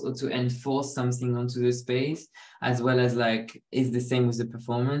force or to enforce something onto the space, as well as like it's the same with the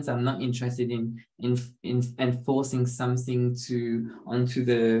performance. I'm not interested in enforcing something onto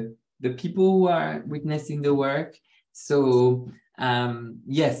the people who are witnessing the work. So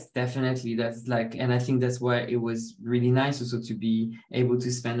yes, definitely, that's like, and I think that's why it was really nice also to be able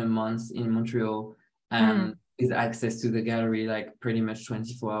to spend a month in Montreal with access to the gallery, like pretty much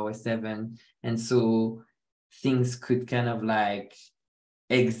 24/7. And so things could kind of like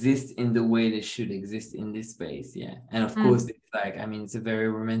exist in the way they should exist in this space. And of course, it's like, I mean, it's a very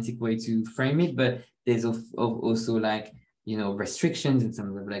romantic way to frame it, but there's also like, you know, restrictions in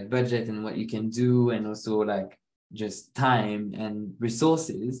terms of like budget and what you can do, and also like just time and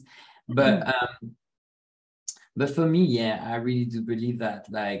resources. But for me, I really do believe that,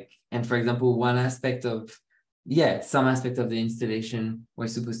 like, and for example, some aspect of the installation were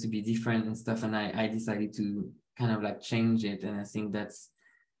supposed to be different and stuff, and I decided to kind of like change it. And I think that's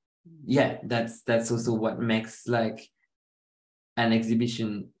also what makes like an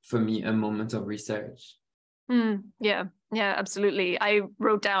exhibition for me a moment of research. Yeah, absolutely. I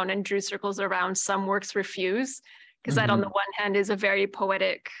wrote down and drew circles around some works refuse, because that on the one hand is a very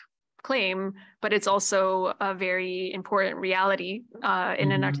poetic claim, but it's also a very important reality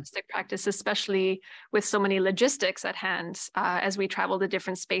in an artistic practice, especially with so many logistics at hand as we travel to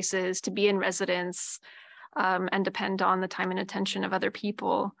different spaces to be in residence and depend on the time and attention of other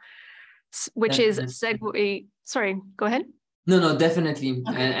people, which definitely is a segue. Sorry, go ahead. No, definitely.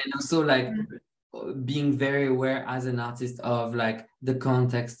 Okay. And also like being very aware as an artist of like the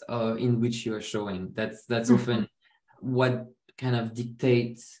context in which you're showing. That's often what kind of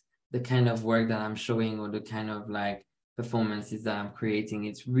dictates the kind of work that I'm showing or the kind of like performances that I'm creating.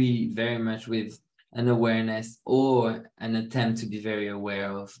 It's really very much with an awareness or an attempt to be very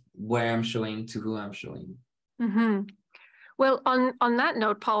aware of where I'm showing, to who I'm showing. Mm-hmm. Well, on that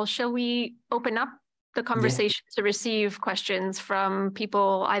note, Paul, shall we open up the conversation to receive questions from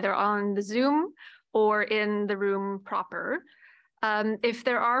people either on the Zoom or in the room proper? If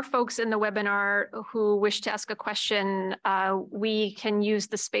there are folks in the webinar who wish to ask a question, we can use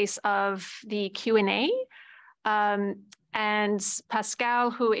the space of the Q&A. And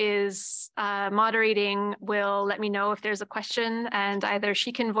Pascal, who is moderating, will let me know if there's a question, and either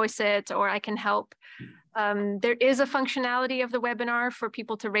she can voice it or I can help. There is a functionality of the webinar for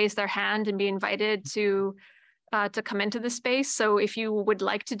people to raise their hand and be invited to come into the space. So if you would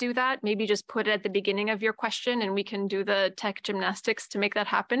like to do that, maybe just put it at the beginning of your question and we can do the tech gymnastics to make that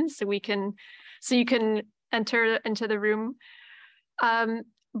happen. So you can enter into the room.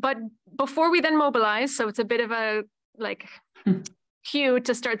 But before we then mobilize, so it's a bit of a cue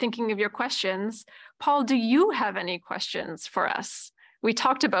to start thinking of your questions. Paul, do you have any questions for us? We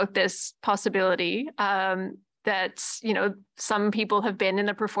talked about this possibility that, you know, some people have been in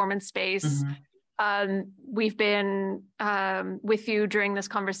the performance space. We've been with you during this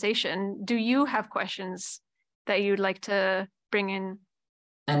conversation. Do you have questions that you'd like to bring in?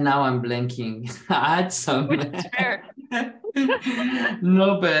 And now I'm blanking. I had some. Which is fair.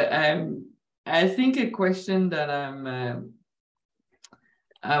 No, but I think a question that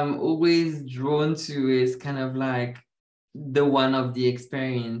I'm always drawn to is kind of like the one of the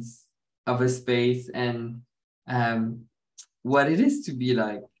experience of a space and what it is to be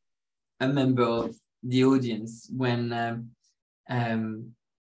like a member of the audience when a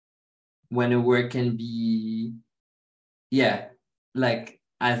work can be, like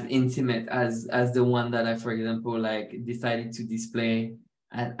as intimate as the one that I, for example, like decided to display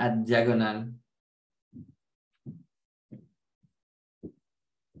at Diagonal.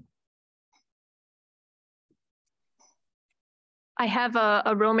 I have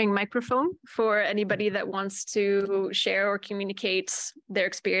a roaming microphone for anybody that wants to share or communicate their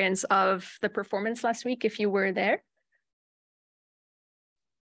experience of the performance last week if you were there.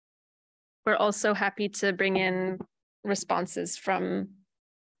 We're also happy to bring in responses from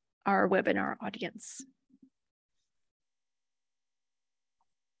our webinar audience.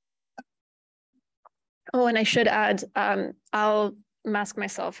 Oh, and I should add, I'll mask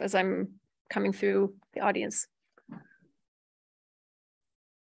myself as I'm coming through the audience.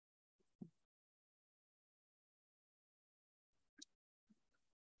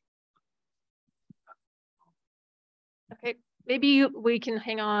 Okay, maybe we can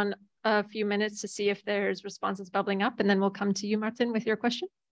hang on a few minutes to see if there's responses bubbling up, and then we'll come to you, Martin, with your question.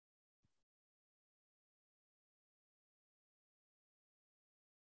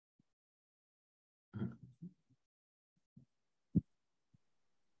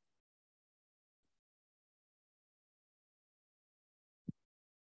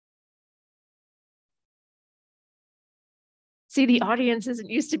 See, the audience isn't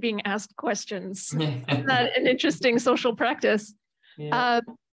used to being asked questions. Isn't that an interesting social practice? Yeah.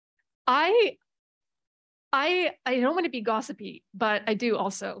 I don't want to be gossipy, but I do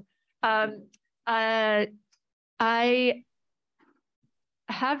also. I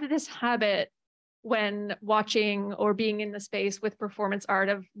have this habit when watching or being in the space with performance art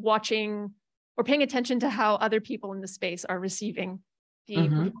of watching or paying attention to how other people in the space are receiving the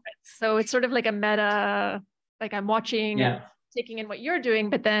performance. So it's sort of like a meta, like I'm watching, taking in what you're doing,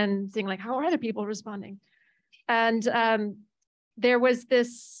 but then seeing like, how are other people responding? And there was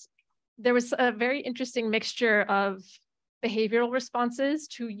a very interesting mixture of behavioral responses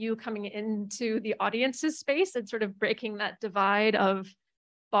to you coming into the audience's space and sort of breaking that divide of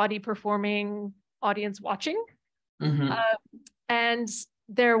body performing, audience watching. And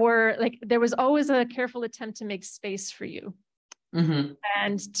there was always a careful attempt to make space for you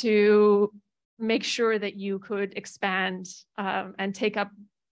and to make sure that you could expand and take up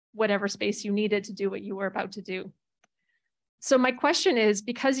whatever space you needed to do what you were about to do. So my question is,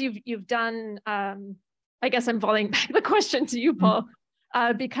 because you've done, I guess I'm volleying back the question to you, Paul,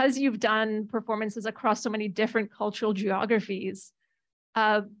 because you've done performances across so many different cultural geographies,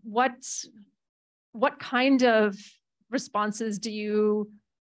 what kind of responses do you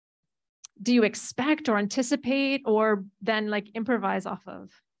expect or anticipate or then like improvise off of?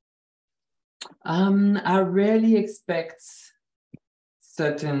 I rarely expect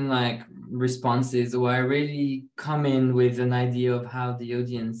certain like responses, or I really come in with an idea of how the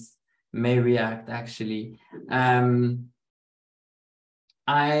audience may react actually.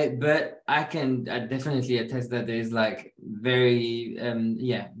 But I can definitely attest that there's like very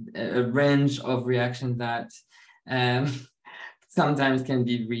a range of reaction that um sometimes can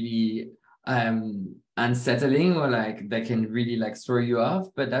be really unsettling, or like that can really like throw you off.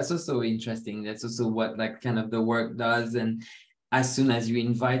 But that's also interesting. That's also what like kind of the work does. And as soon as you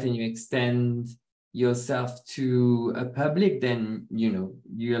invite and you extend yourself to a public, then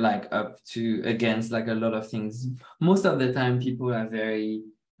you're like up to against like a lot of things. Most of the time people are very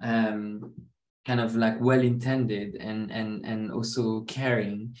kind of like well-intended and also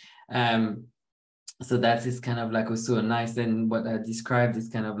caring. So that is kind of like also nice. And what I described is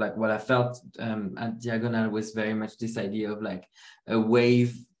kind of like what I felt at Diagonal was very much this idea of like a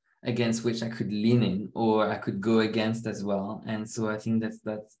wave against which I could lean in, or I could go against as well. And so I think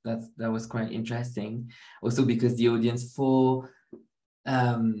that was quite interesting. Also because the audience for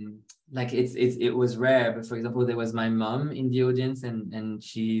like it was rare, but for example, there was my mom in the audience, and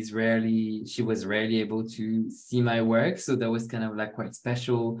she was rarely able to see my work. So that was kind of like quite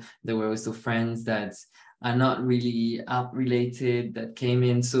special. There were also friends that are not really art related that came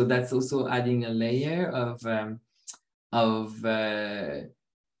in. So that's also adding a layer of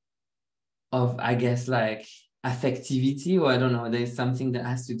I guess like affectivity, or I don't know, there's something that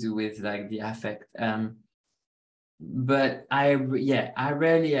has to do with like the affect. But I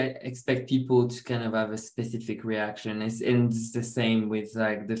rarely expect people to kind of have a specific reaction. It's the same with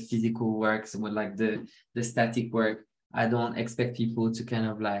like the physical works, with like the static work. I don't expect people to kind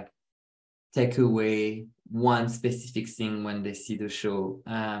of like take away one specific thing when they see the show.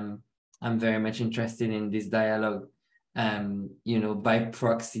 I'm very much interested in this dialogue, by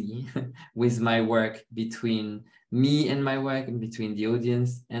proxy with my work, between me and my work, and between the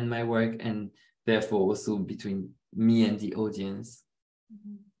audience and my work, and therefore also between me and the audience.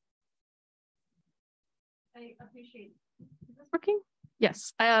 I appreciate. Is this working?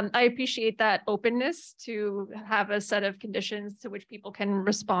 Yes, I appreciate that openness to have a set of conditions to which people can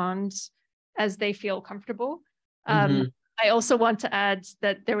respond as they feel comfortable. I also want to add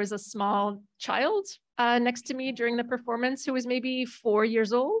that there was a small child next to me during the performance who was maybe 4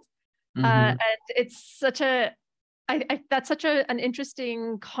 years old. And it's such that's such an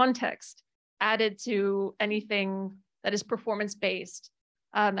interesting context added to anything that is performance-based.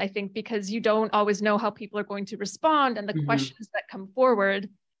 I think because you don't always know how people are going to respond and the questions that come forward.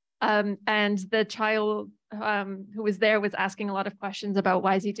 And the child who was there was asking a lot of questions about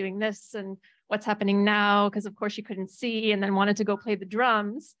why is he doing this and what's happening now, because of course she couldn't see, and then wanted to go play the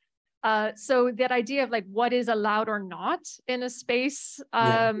drums. So that idea of like what is allowed or not in a space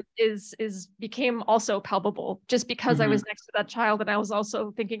became also palpable, just because I was next to that child, and I was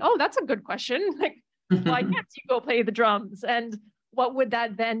also thinking, oh, that's a good question. Like, why can't you go play the drums? And what would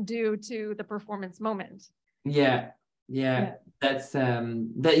that then do to the performance moment? That's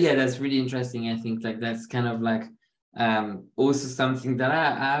that's really interesting. I think like that's kind of like also something that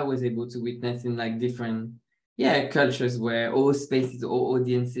I was able to witness in like different cultures, where all spaces or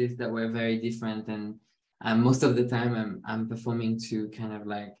audiences that were very different. And most of the time I'm performing to kind of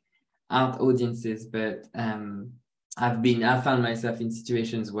like art audiences, but I found myself in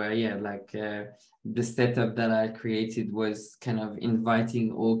situations where the setup that I created was kind of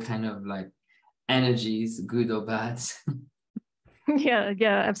inviting all kind of like energies, good or bad. Yeah,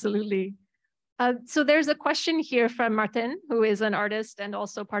 absolutely. So there's a question here from Martin, who is an artist and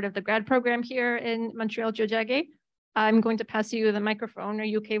also part of the grad program here in Montreal Jojage. I'm going to pass you the microphone. Are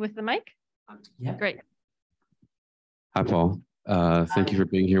you okay with the mic? Yeah. Great. Hi, Paul. Thank you for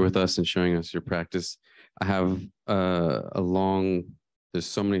being here with us and showing us your practice. I have there's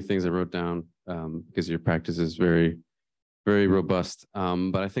so many things I wrote down because your practice is very, very robust.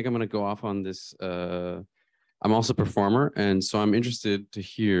 But I think I'm going to go off on this. I'm also a performer, and so I'm interested to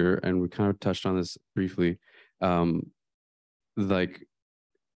hear, and we kind of touched on this briefly, and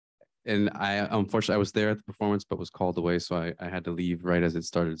unfortunately I was there at the performance, but was called away, so I had to leave right as it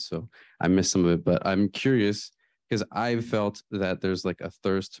started, so I missed some of it. But I'm curious, because I've felt that there's like a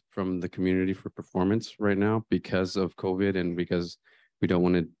thirst from the community for performance right now because of COVID, and because we don't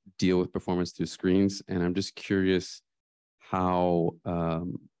want to deal with performance through screens. And I'm just curious how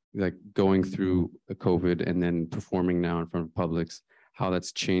like going through a COVID and then performing now in front of publics, how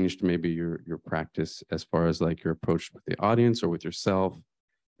that's changed maybe your practice as far as like your approach with the audience or with yourself.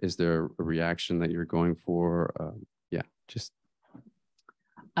 Is there a reaction that you're going for?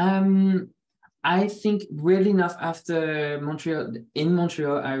 I think weirdly enough, after in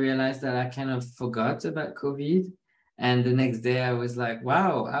Montreal, I realized that I kind of forgot about COVID. And the next day I was like,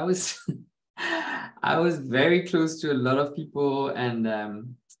 wow, I was very close to a lot of people.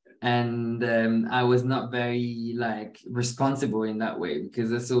 And and I was not very like responsible in that way,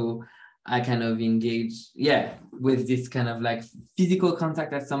 because also I kind of engaged, with this kind of like physical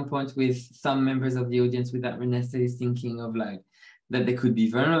contact at some point with some members of the audience without necessarily thinking of like that they could be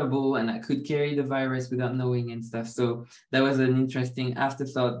vulnerable and I could carry the virus without knowing and stuff. So that was an interesting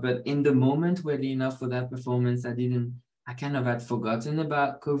afterthought. But in the moment, weirdly enough, for that performance, I kind of had forgotten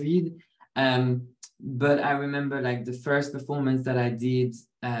about COVID. But I remember like the first performance that I did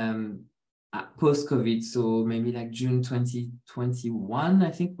post-COVID, so maybe like June 2021,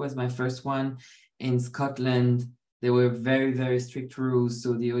 I think was my first one in Scotland. There were very, very strict rules.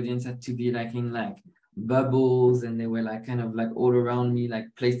 So the audience had to be like in like bubbles, and they were like kind of like all around me, like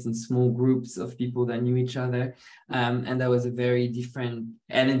placed in small groups of people that knew each other. And that was a very different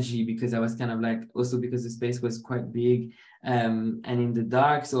energy, because I was kind of like, also because the space was quite big and in the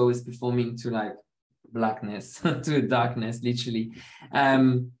dark. So I was performing to like blackness, to darkness, literally.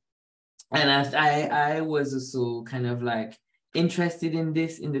 And I was also kind of like interested in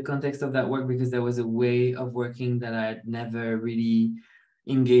this in the context of that work, because there was a way of working that I had never really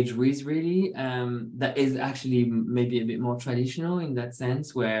engaged with, really, that is actually maybe a bit more traditional in that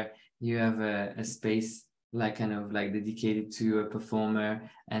sense, where you have a space like kind of like dedicated to a performer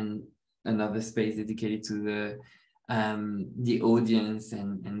and another space dedicated to the audience,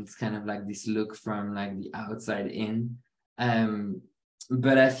 and it's kind of like this look from like the outside in.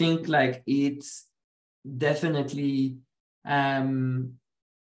 But I think like it's definitely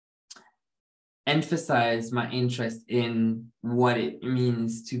emphasize my interest in what it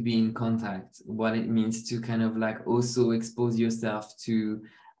means to be in contact, what it means to kind of like also expose yourself to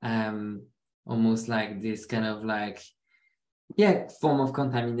almost like this kind of like, form of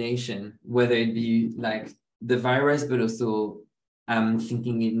contamination, whether it be like the virus, but also I'm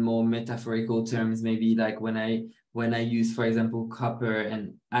thinking in more metaphorical terms, maybe like when I use, for example, copper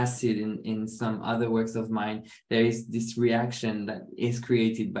and acid in some other works of mine, there is this reaction that is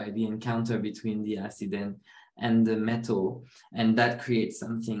created by the encounter between the acid and the metal, and that creates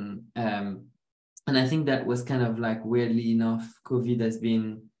something. And I think that was kind of like, weirdly enough, COVID has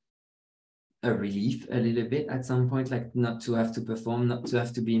been a relief a little bit at some point, like not to have to perform, not to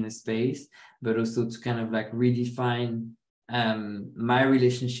have to be in a space, but also to kind of like redefine my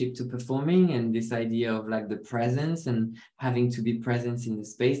relationship to performing, and this idea of like the presence and having to be present in the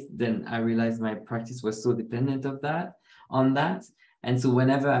space. Then I realized my practice was so dependent on that. And so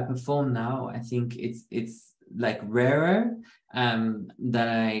whenever I perform now, I think it's like rarer that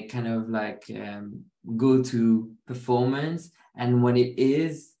I kind of like go to performance. And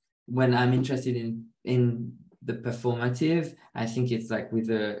when I'm interested in the performative, I think it's like with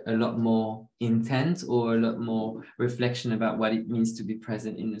a lot more intent or a lot more reflection about what it means to be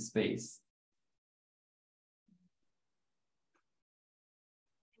present in the space.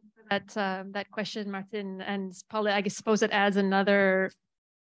 That question, Martin and Paula, I suppose it adds another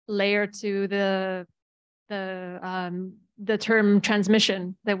layer to the term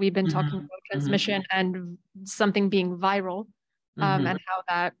transmission that we've been talking about, transmission and something being viral, and how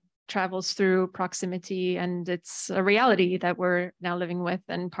that travels through proximity, and it's a reality that we're now living with,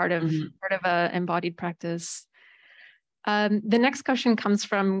 and part of a embodied practice. The next question comes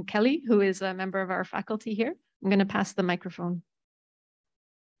from Kelly, who is a member of our faculty here. I'm going to pass the microphone.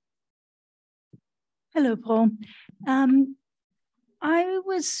 Hello, Paul. I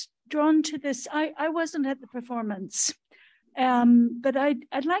was drawn to this. I wasn't at the performance, but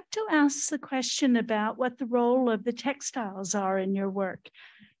I'd like to ask the question about what the role of the textiles are in your work,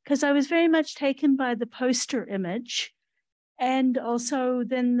 because I was very much taken by the poster image and also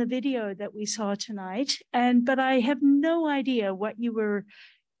then the video that we saw tonight. But I have no idea what you were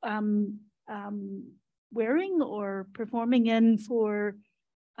wearing or performing in for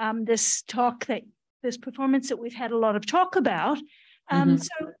this performance that we've had a lot of talk about. So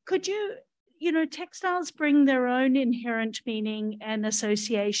could textiles bring their own inherent meaning and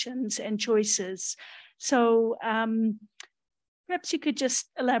associations and choices. So perhaps you could just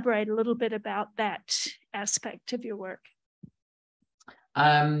elaborate a little bit about that aspect of your work.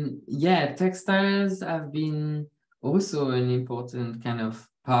 Textiles have been also an important kind of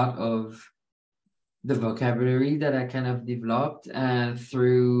part of the vocabulary that I kind of developed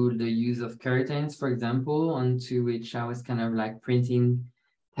through the use of curtains, for example, onto which I was kind of like printing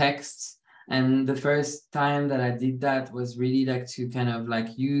texts. And the first time that I did that was really like to kind of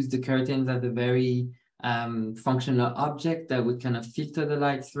like use the curtains as a very functional object that would kind of filter the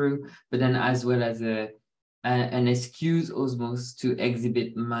light through, but then as well as an excuse almost to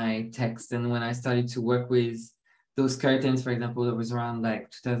exhibit my text. And when I started to work with those curtains, for example, it was around like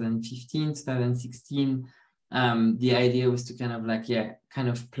 2015, 2016, the idea was to kind of like, kind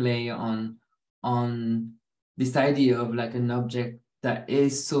of play on this idea of like an object that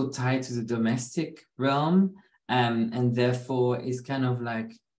is so tied to the domestic realm, and therefore is kind of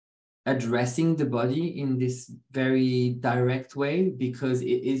like addressing the body in this very direct way, because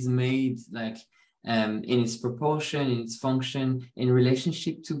it is made like in its proportion, in its function, in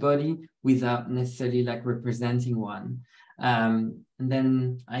relationship to body, without necessarily like representing one. And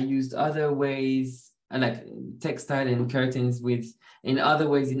then I used other ways, like textile and curtains in other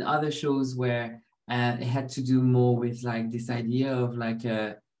ways, in other shows where it had to do more with like this idea of like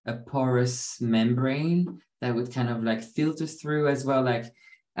a porous membrane that would kind of like filter through as well, like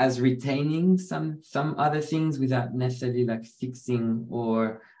as retaining some other things without necessarily like fixing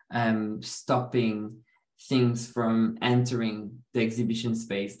or stopping things from entering the exhibition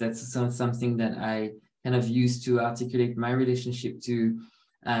space. That's something that I kind of used to articulate my relationship to,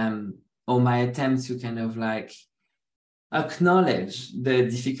 or my attempt to kind of like acknowledge the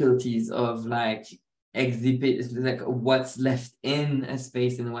difficulties of like exhibit, like what's left in a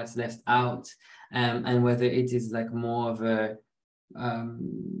space and what's left out, and whether it is like more of a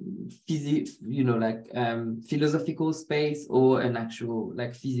philosophical space or an actual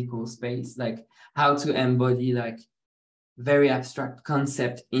like physical space, like how to embody like very abstract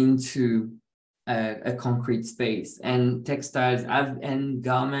concept into a concrete space. And textiles and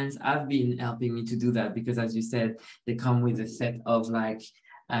garments have been helping me to do that, because as you said, they come with a set of like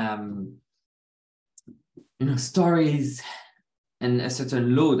stories and a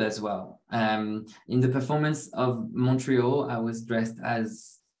certain load as well. In the performance of Montreal, I was dressed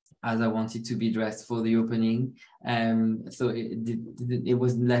as I wanted to be dressed for the opening. So it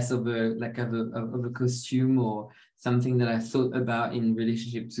was less of a costume or something that I thought about in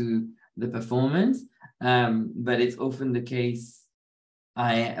relationship to the performance. But it's often the case,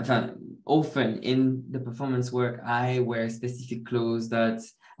 often in the performance work, I wear specific clothes that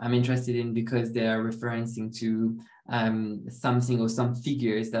I'm interested in because they are referencing to something or some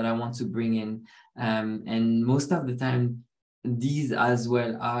figures that I want to bring in. And most of the time, these as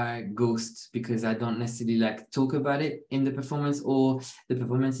well are ghosts, because I don't necessarily like talk about it in the performance, or the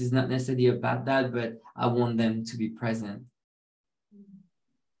performance is not necessarily about that, but I want them to be present.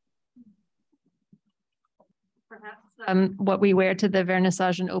 Perhaps what we wear to the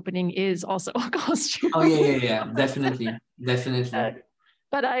vernissage and opening is also a costume. Oh yeah, definitely.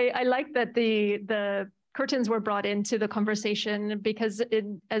 But I like that the curtains were brought into the conversation, because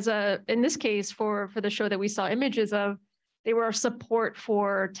in this case for the show that we saw images of, they were a support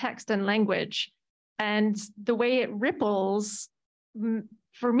for text and language, and the way it ripples,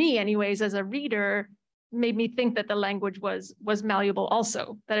 for me anyways as a reader, made me think that the language was malleable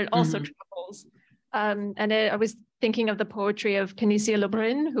also, that it also travels. I was thinking of the poetry of Canisia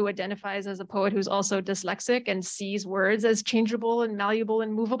Lebrun, who identifies as a poet who's also dyslexic and sees words as changeable and malleable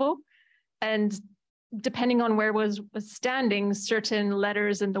and movable. And depending on where was standing, certain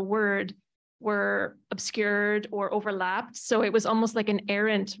letters in the word were obscured or overlapped. So it was almost like an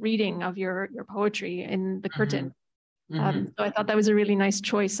errant reading of your poetry in the curtain. So I thought that was a really nice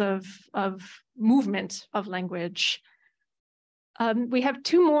choice of movement of language. We have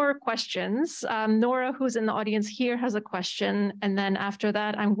two more questions. Nora, who's in the audience here, has a question. And then after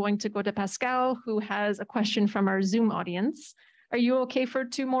that, I'm going to go to Pascal, who has a question from our Zoom audience. Are you okay for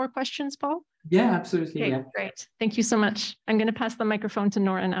two more questions, Paul? Yeah, absolutely. Okay, yeah. Great. Thank you so much. I'm going to pass the microphone to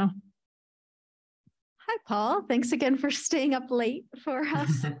Nora now. Hi, Paul. Thanks again for staying up late for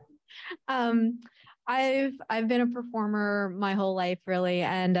us. I've been a performer my whole life, really,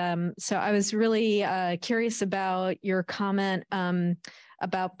 and so I was really curious about your comment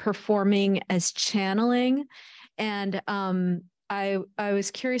about performing as channeling, and I was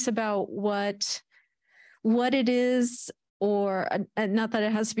curious about what it is, or not that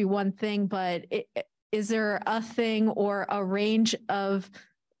it has to be one thing, but is there a thing or a range of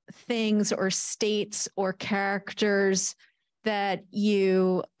things or states or characters that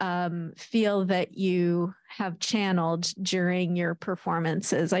you feel that you have channeled during your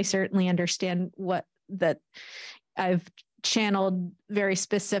performances? I certainly understand that I've channeled very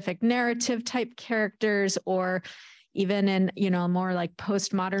specific narrative type characters, or even in, more like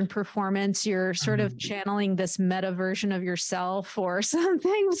postmodern performance, you're sort of channeling this meta version of yourself or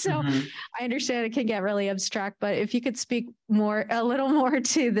something. So I understand it can get really abstract, but if you could speak a little more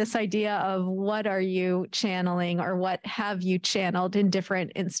to this idea of what are you channeling, or what have you channeled in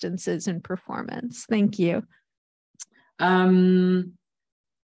different instances in performance? Thank you.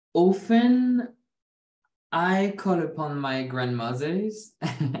 Often I call upon my grandmothers,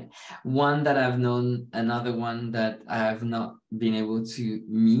 one that I've known, another one that I have not been able to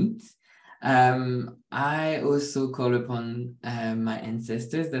meet. I also call upon my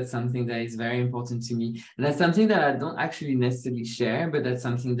ancestors. That's something that is very important to me. And that's something that I don't actually necessarily share, but that's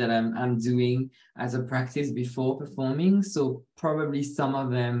something that I'm doing as a practice before performing. So probably some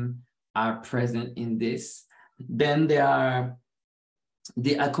of them are present in this. Then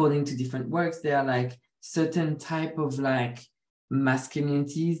according to different works, there are like certain type of like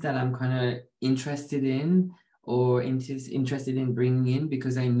masculinities that I'm kind of interested in or interested in bringing in,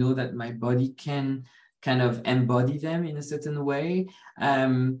 because I know that my body can kind of embody them in a certain way.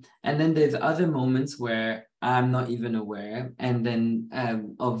 And then there's other moments where I'm not even aware. And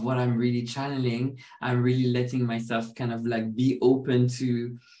then of what I'm really channeling, I'm really letting myself kind of like be open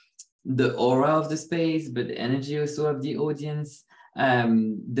to the aura of the space, but the energy also of the audience.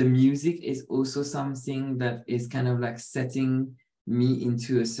 The music is also something that is kind of like setting me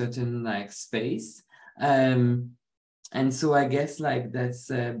into a certain like space. And so I guess like that's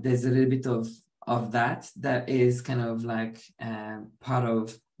there's a little bit of that is kind of like part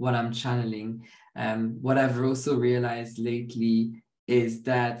of what I'm channeling. What I've also realized lately is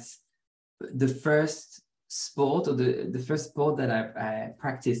that the first sport, or the first sport that I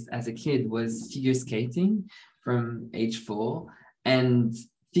practiced as a kid was figure skating from age 4. And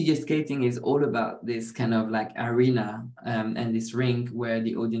figure skating is all about this kind of like arena and this rink where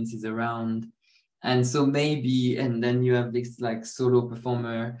the audience is around. And so maybe, and then you have this like solo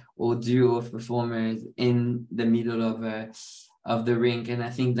performer or duo of performers in the middle of the rink. And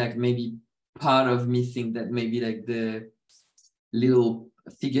I think like maybe part of me think that maybe like the little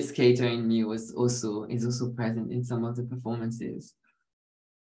figure skater in me is also present in some of the performances.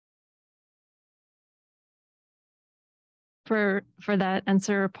 For that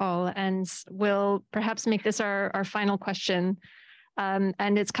answer, Paul, and we'll perhaps make this our final question.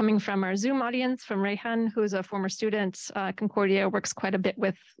 And it's coming from our Zoom audience, from Rehan, who's a former student. Concordia works quite a bit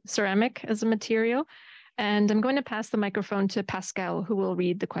with ceramic as a material. And I'm going to pass the microphone to Pascal, who will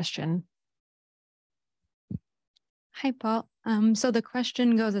read the question. Hi, Paul. So the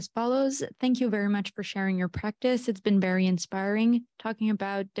question goes as follows. Thank you very much for sharing your practice. It's been very inspiring. Talking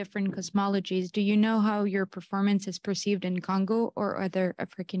about different cosmologies, do you know how your performance is perceived in Congo or other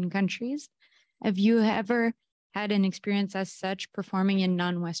African countries? Have you ever had an experience as such performing in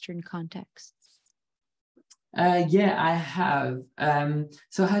non-Western contexts? Yeah, I have.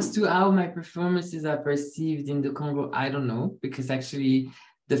 So as to how my performances are perceived in the Congo, I don't know, because actually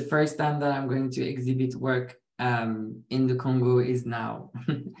the first time that I'm going to exhibit work in the Congo is now.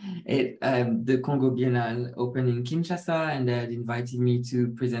 The Congo Biennale opened in Kinshasa, and they had invited me to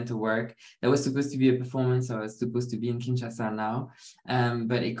present a work that was supposed to be a performance. I was supposed to be in Kinshasa now,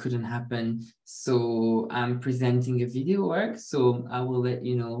 but it couldn't happen. So I'm presenting a video work, so I will let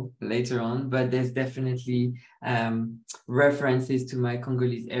you know later on, but there's definitely references to my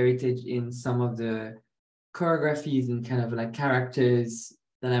Congolese heritage in some of the choreographies and kind of like characters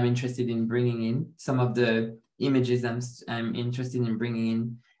that I'm interested in bringing in, some of the images I'm interested in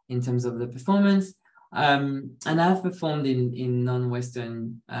bringing in terms of the performance. And I've performed in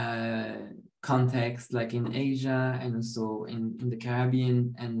non-Western contexts, like in Asia and also in the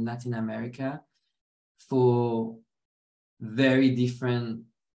Caribbean and Latin America, for very different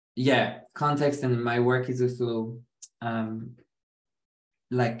contexts. And my work is also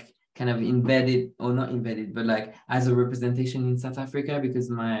like kind of embedded, or not embedded, but like as a representation in South Africa, because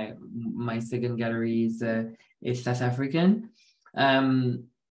my second gallery is South African. And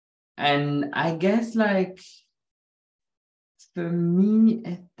I guess like for me,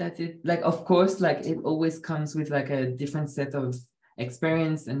 like, of course, like it always comes with like a different set of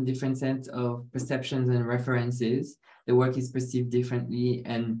experience and different set of perceptions and references. The work is perceived differently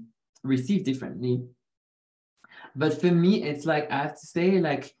and received differently. But for me, it's like, I have to say,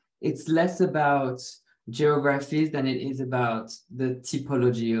 like, it's less about geographies than it is about the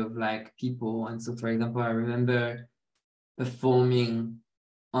typology of like people. And so, for example, I remember performing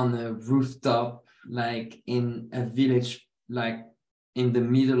on a rooftop, like in a village, like in the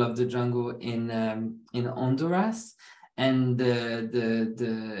middle of the jungle in Honduras. And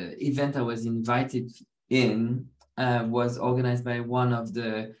the event I was invited in was organized by one of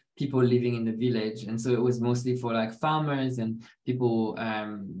the people living in the village. And so it was mostly for like farmers and people,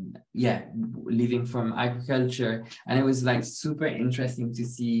 living from agriculture. And it was like super interesting to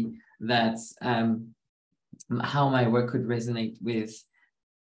see that how my work could resonate with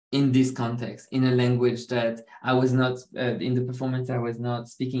in this context, in a language that I was not, in the performance, I was not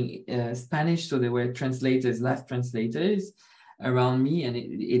speaking Spanish. So there were translators, live translators around me, and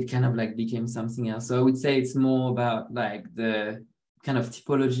it kind of like became something else. So I would say it's more about like the kind of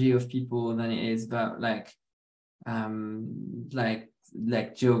typology of people than it is about like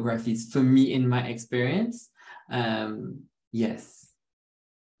like geographies for me in my experience. Yes.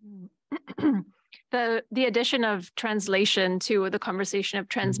 The addition of translation to the conversation of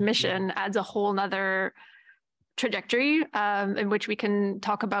transmission adds a whole nother trajectory in which we can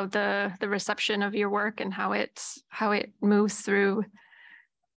talk about the reception of your work and how it moves through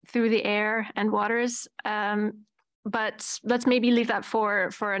the air and waters. But let's maybe leave that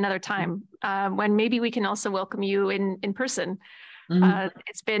for another time, when maybe we can also welcome you in person.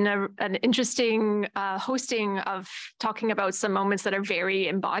 It's been an interesting hosting of talking about some moments that are very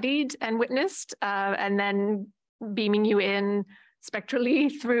embodied and witnessed, and then beaming you in spectrally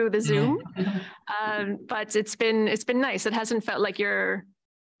through the Zoom. But it's been nice. It hasn't felt like you're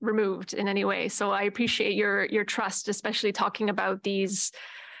removed in any way. So I appreciate your trust, especially talking about these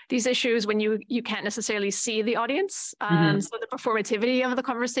issues when you can't necessarily see the audience. So the performativity of the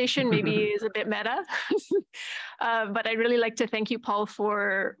conversation maybe is a bit meta. But I'd really like to thank you, Paul,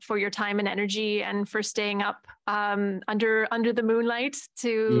 for your time and energy and for staying up under the moonlight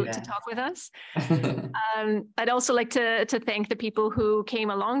to talk with us. I'd also like to thank the people who came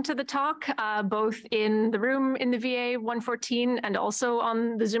along to the talk, both in the room in the VA 114 and also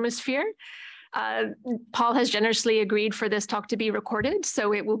on the Zoomosphere. Paul has generously agreed for this talk to be recorded,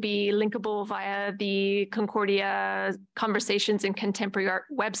 so it will be linkable via the Concordia Conversations in Contemporary Art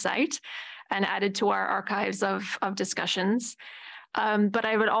website and added to our archives of discussions. But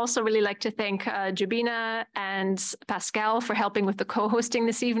I would also really like to thank Jobina and Pascal for helping with the co-hosting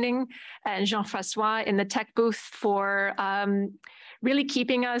this evening, and Jean-Francois in the tech booth for really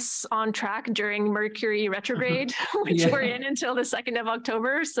keeping us on track during Mercury retrograde, which we're in until the 2nd of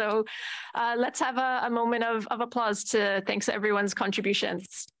October. So let's have a moment of applause to thanks everyone's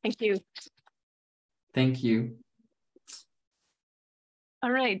contributions. Thank you. Thank you.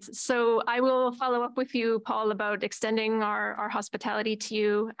 All right, so I will follow up with you, Paul, about extending our hospitality to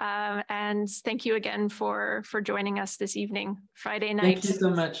you. And thank you again for joining us this evening, Friday night. Thank you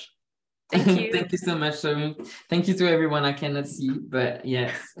so much. Thank you. Thank you so much, Somi. Thank you to everyone I cannot see, but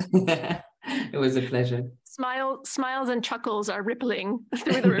yes, it was a pleasure. Smiles and chuckles are rippling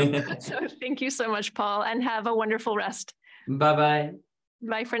through the room. So thank you so much, Paul, and have a wonderful rest. Bye-bye.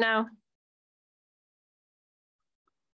 Bye for now.